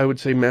flawed, I would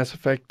say Mass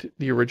Effect,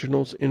 the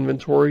original's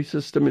inventory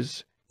system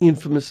is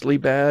infamously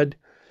bad.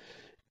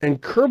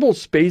 And Kerbal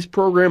Space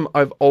Program,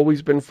 I've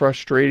always been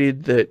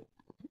frustrated that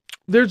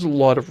there's a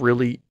lot of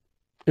really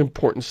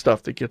important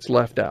stuff that gets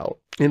left out.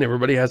 And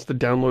everybody has to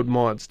download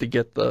mods to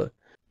get to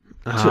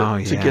get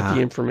the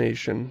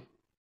information.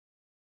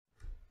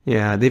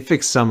 Yeah, they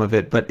fixed some of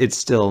it, but it's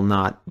still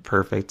not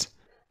perfect.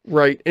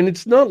 Right, and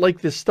it's not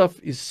like this stuff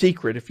is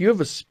secret. If you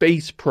have a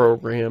space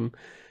program,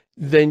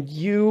 then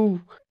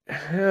you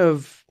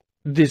have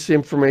this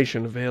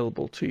information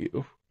available to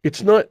you.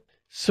 It's not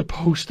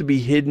supposed to be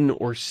hidden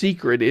or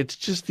secret. It's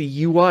just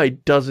the UI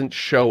doesn't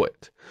show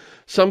it.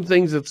 Some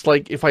things it's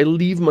like, if I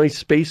leave my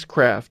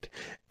spacecraft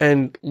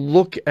and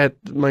look at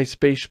my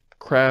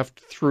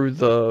spacecraft through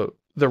the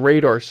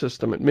radar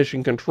system at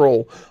mission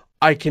control,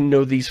 I can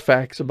know these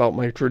facts about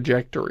my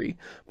trajectory,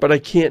 but I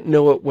can't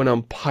know it when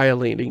I'm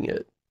piloting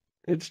it.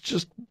 It's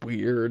just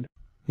weird.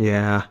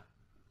 Yeah.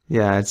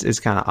 Yeah, it's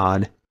kind of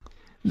odd.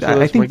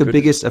 So I think the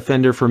biggest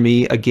offender for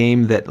me, a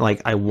game that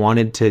like I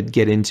wanted to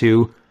get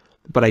into,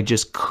 but I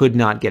just could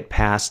not get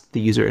past the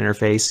user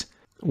interface,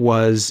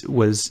 was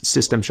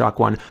System Shock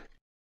 1.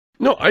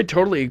 No, I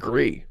totally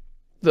agree.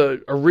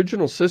 The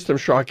original System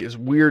Shock is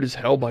weird as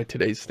hell by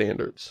today's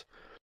standards.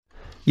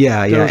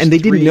 Yeah, and they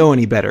didn't know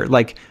any better.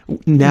 Like,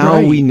 now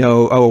we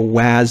know,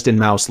 WASD and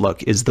mouse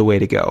look is the way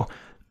to go.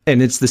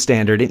 And it's the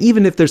standard. And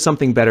even if there's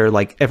something better,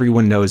 like,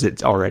 everyone knows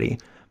it already.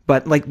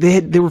 But like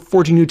they were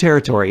forging new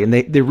territory, and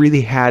they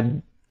really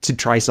had to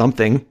try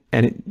something,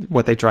 and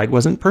what they tried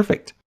wasn't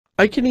perfect.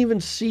 I can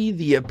even see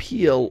the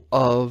appeal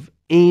of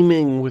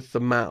aiming with the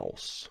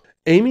mouse.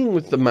 Aiming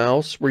with the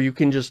mouse where you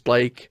can just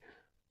like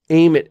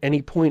aim at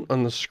any point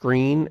on the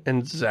screen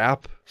and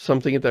zap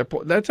something at that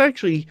point. That's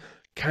actually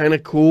kind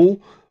of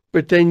cool,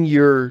 but then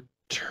you're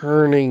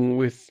turning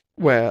with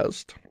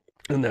WASD,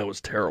 and that was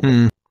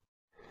terrible.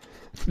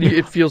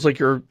 It feels like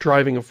you're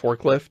driving a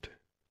forklift.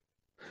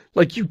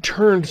 Like, you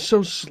turned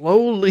so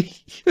slowly.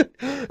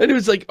 And it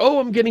was like, oh,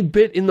 I'm getting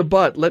bit in the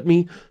butt. Let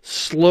me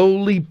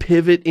slowly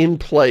pivot in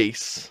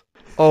place.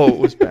 Oh, it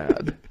was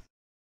bad.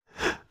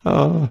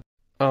 Yeah,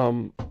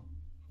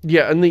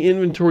 and the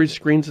inventory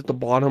screens at the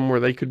bottom where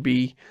they could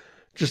be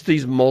just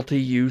these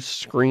multi-use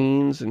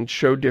screens and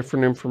show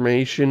different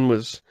information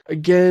was,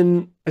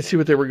 again, I see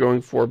what they were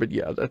going for, but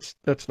yeah, that's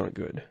not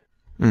good.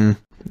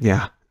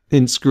 Yeah,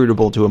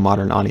 inscrutable to a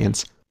modern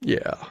audience.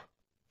 Yeah.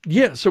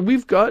 Yeah, so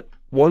we've got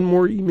one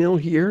more email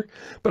here,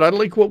 but I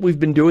like what we've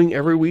been doing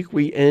every week.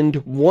 We end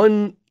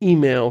one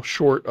email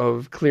short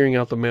of clearing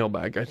out the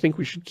mailbag. I think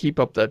we should keep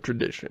up that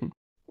tradition.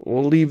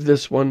 We'll leave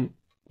this one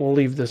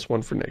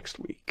for next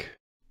week.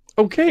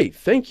 Okay,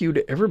 thank you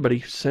to everybody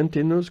who sent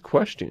in those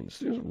questions.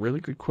 These are really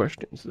good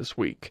questions this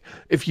week.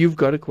 If you've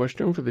got a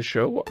question for the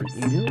show, our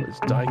email is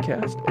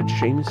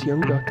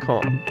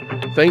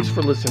diecast@shamusyoung.com. Thanks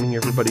for listening,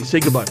 everybody. Say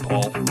goodbye,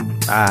 Paul.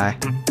 Bye.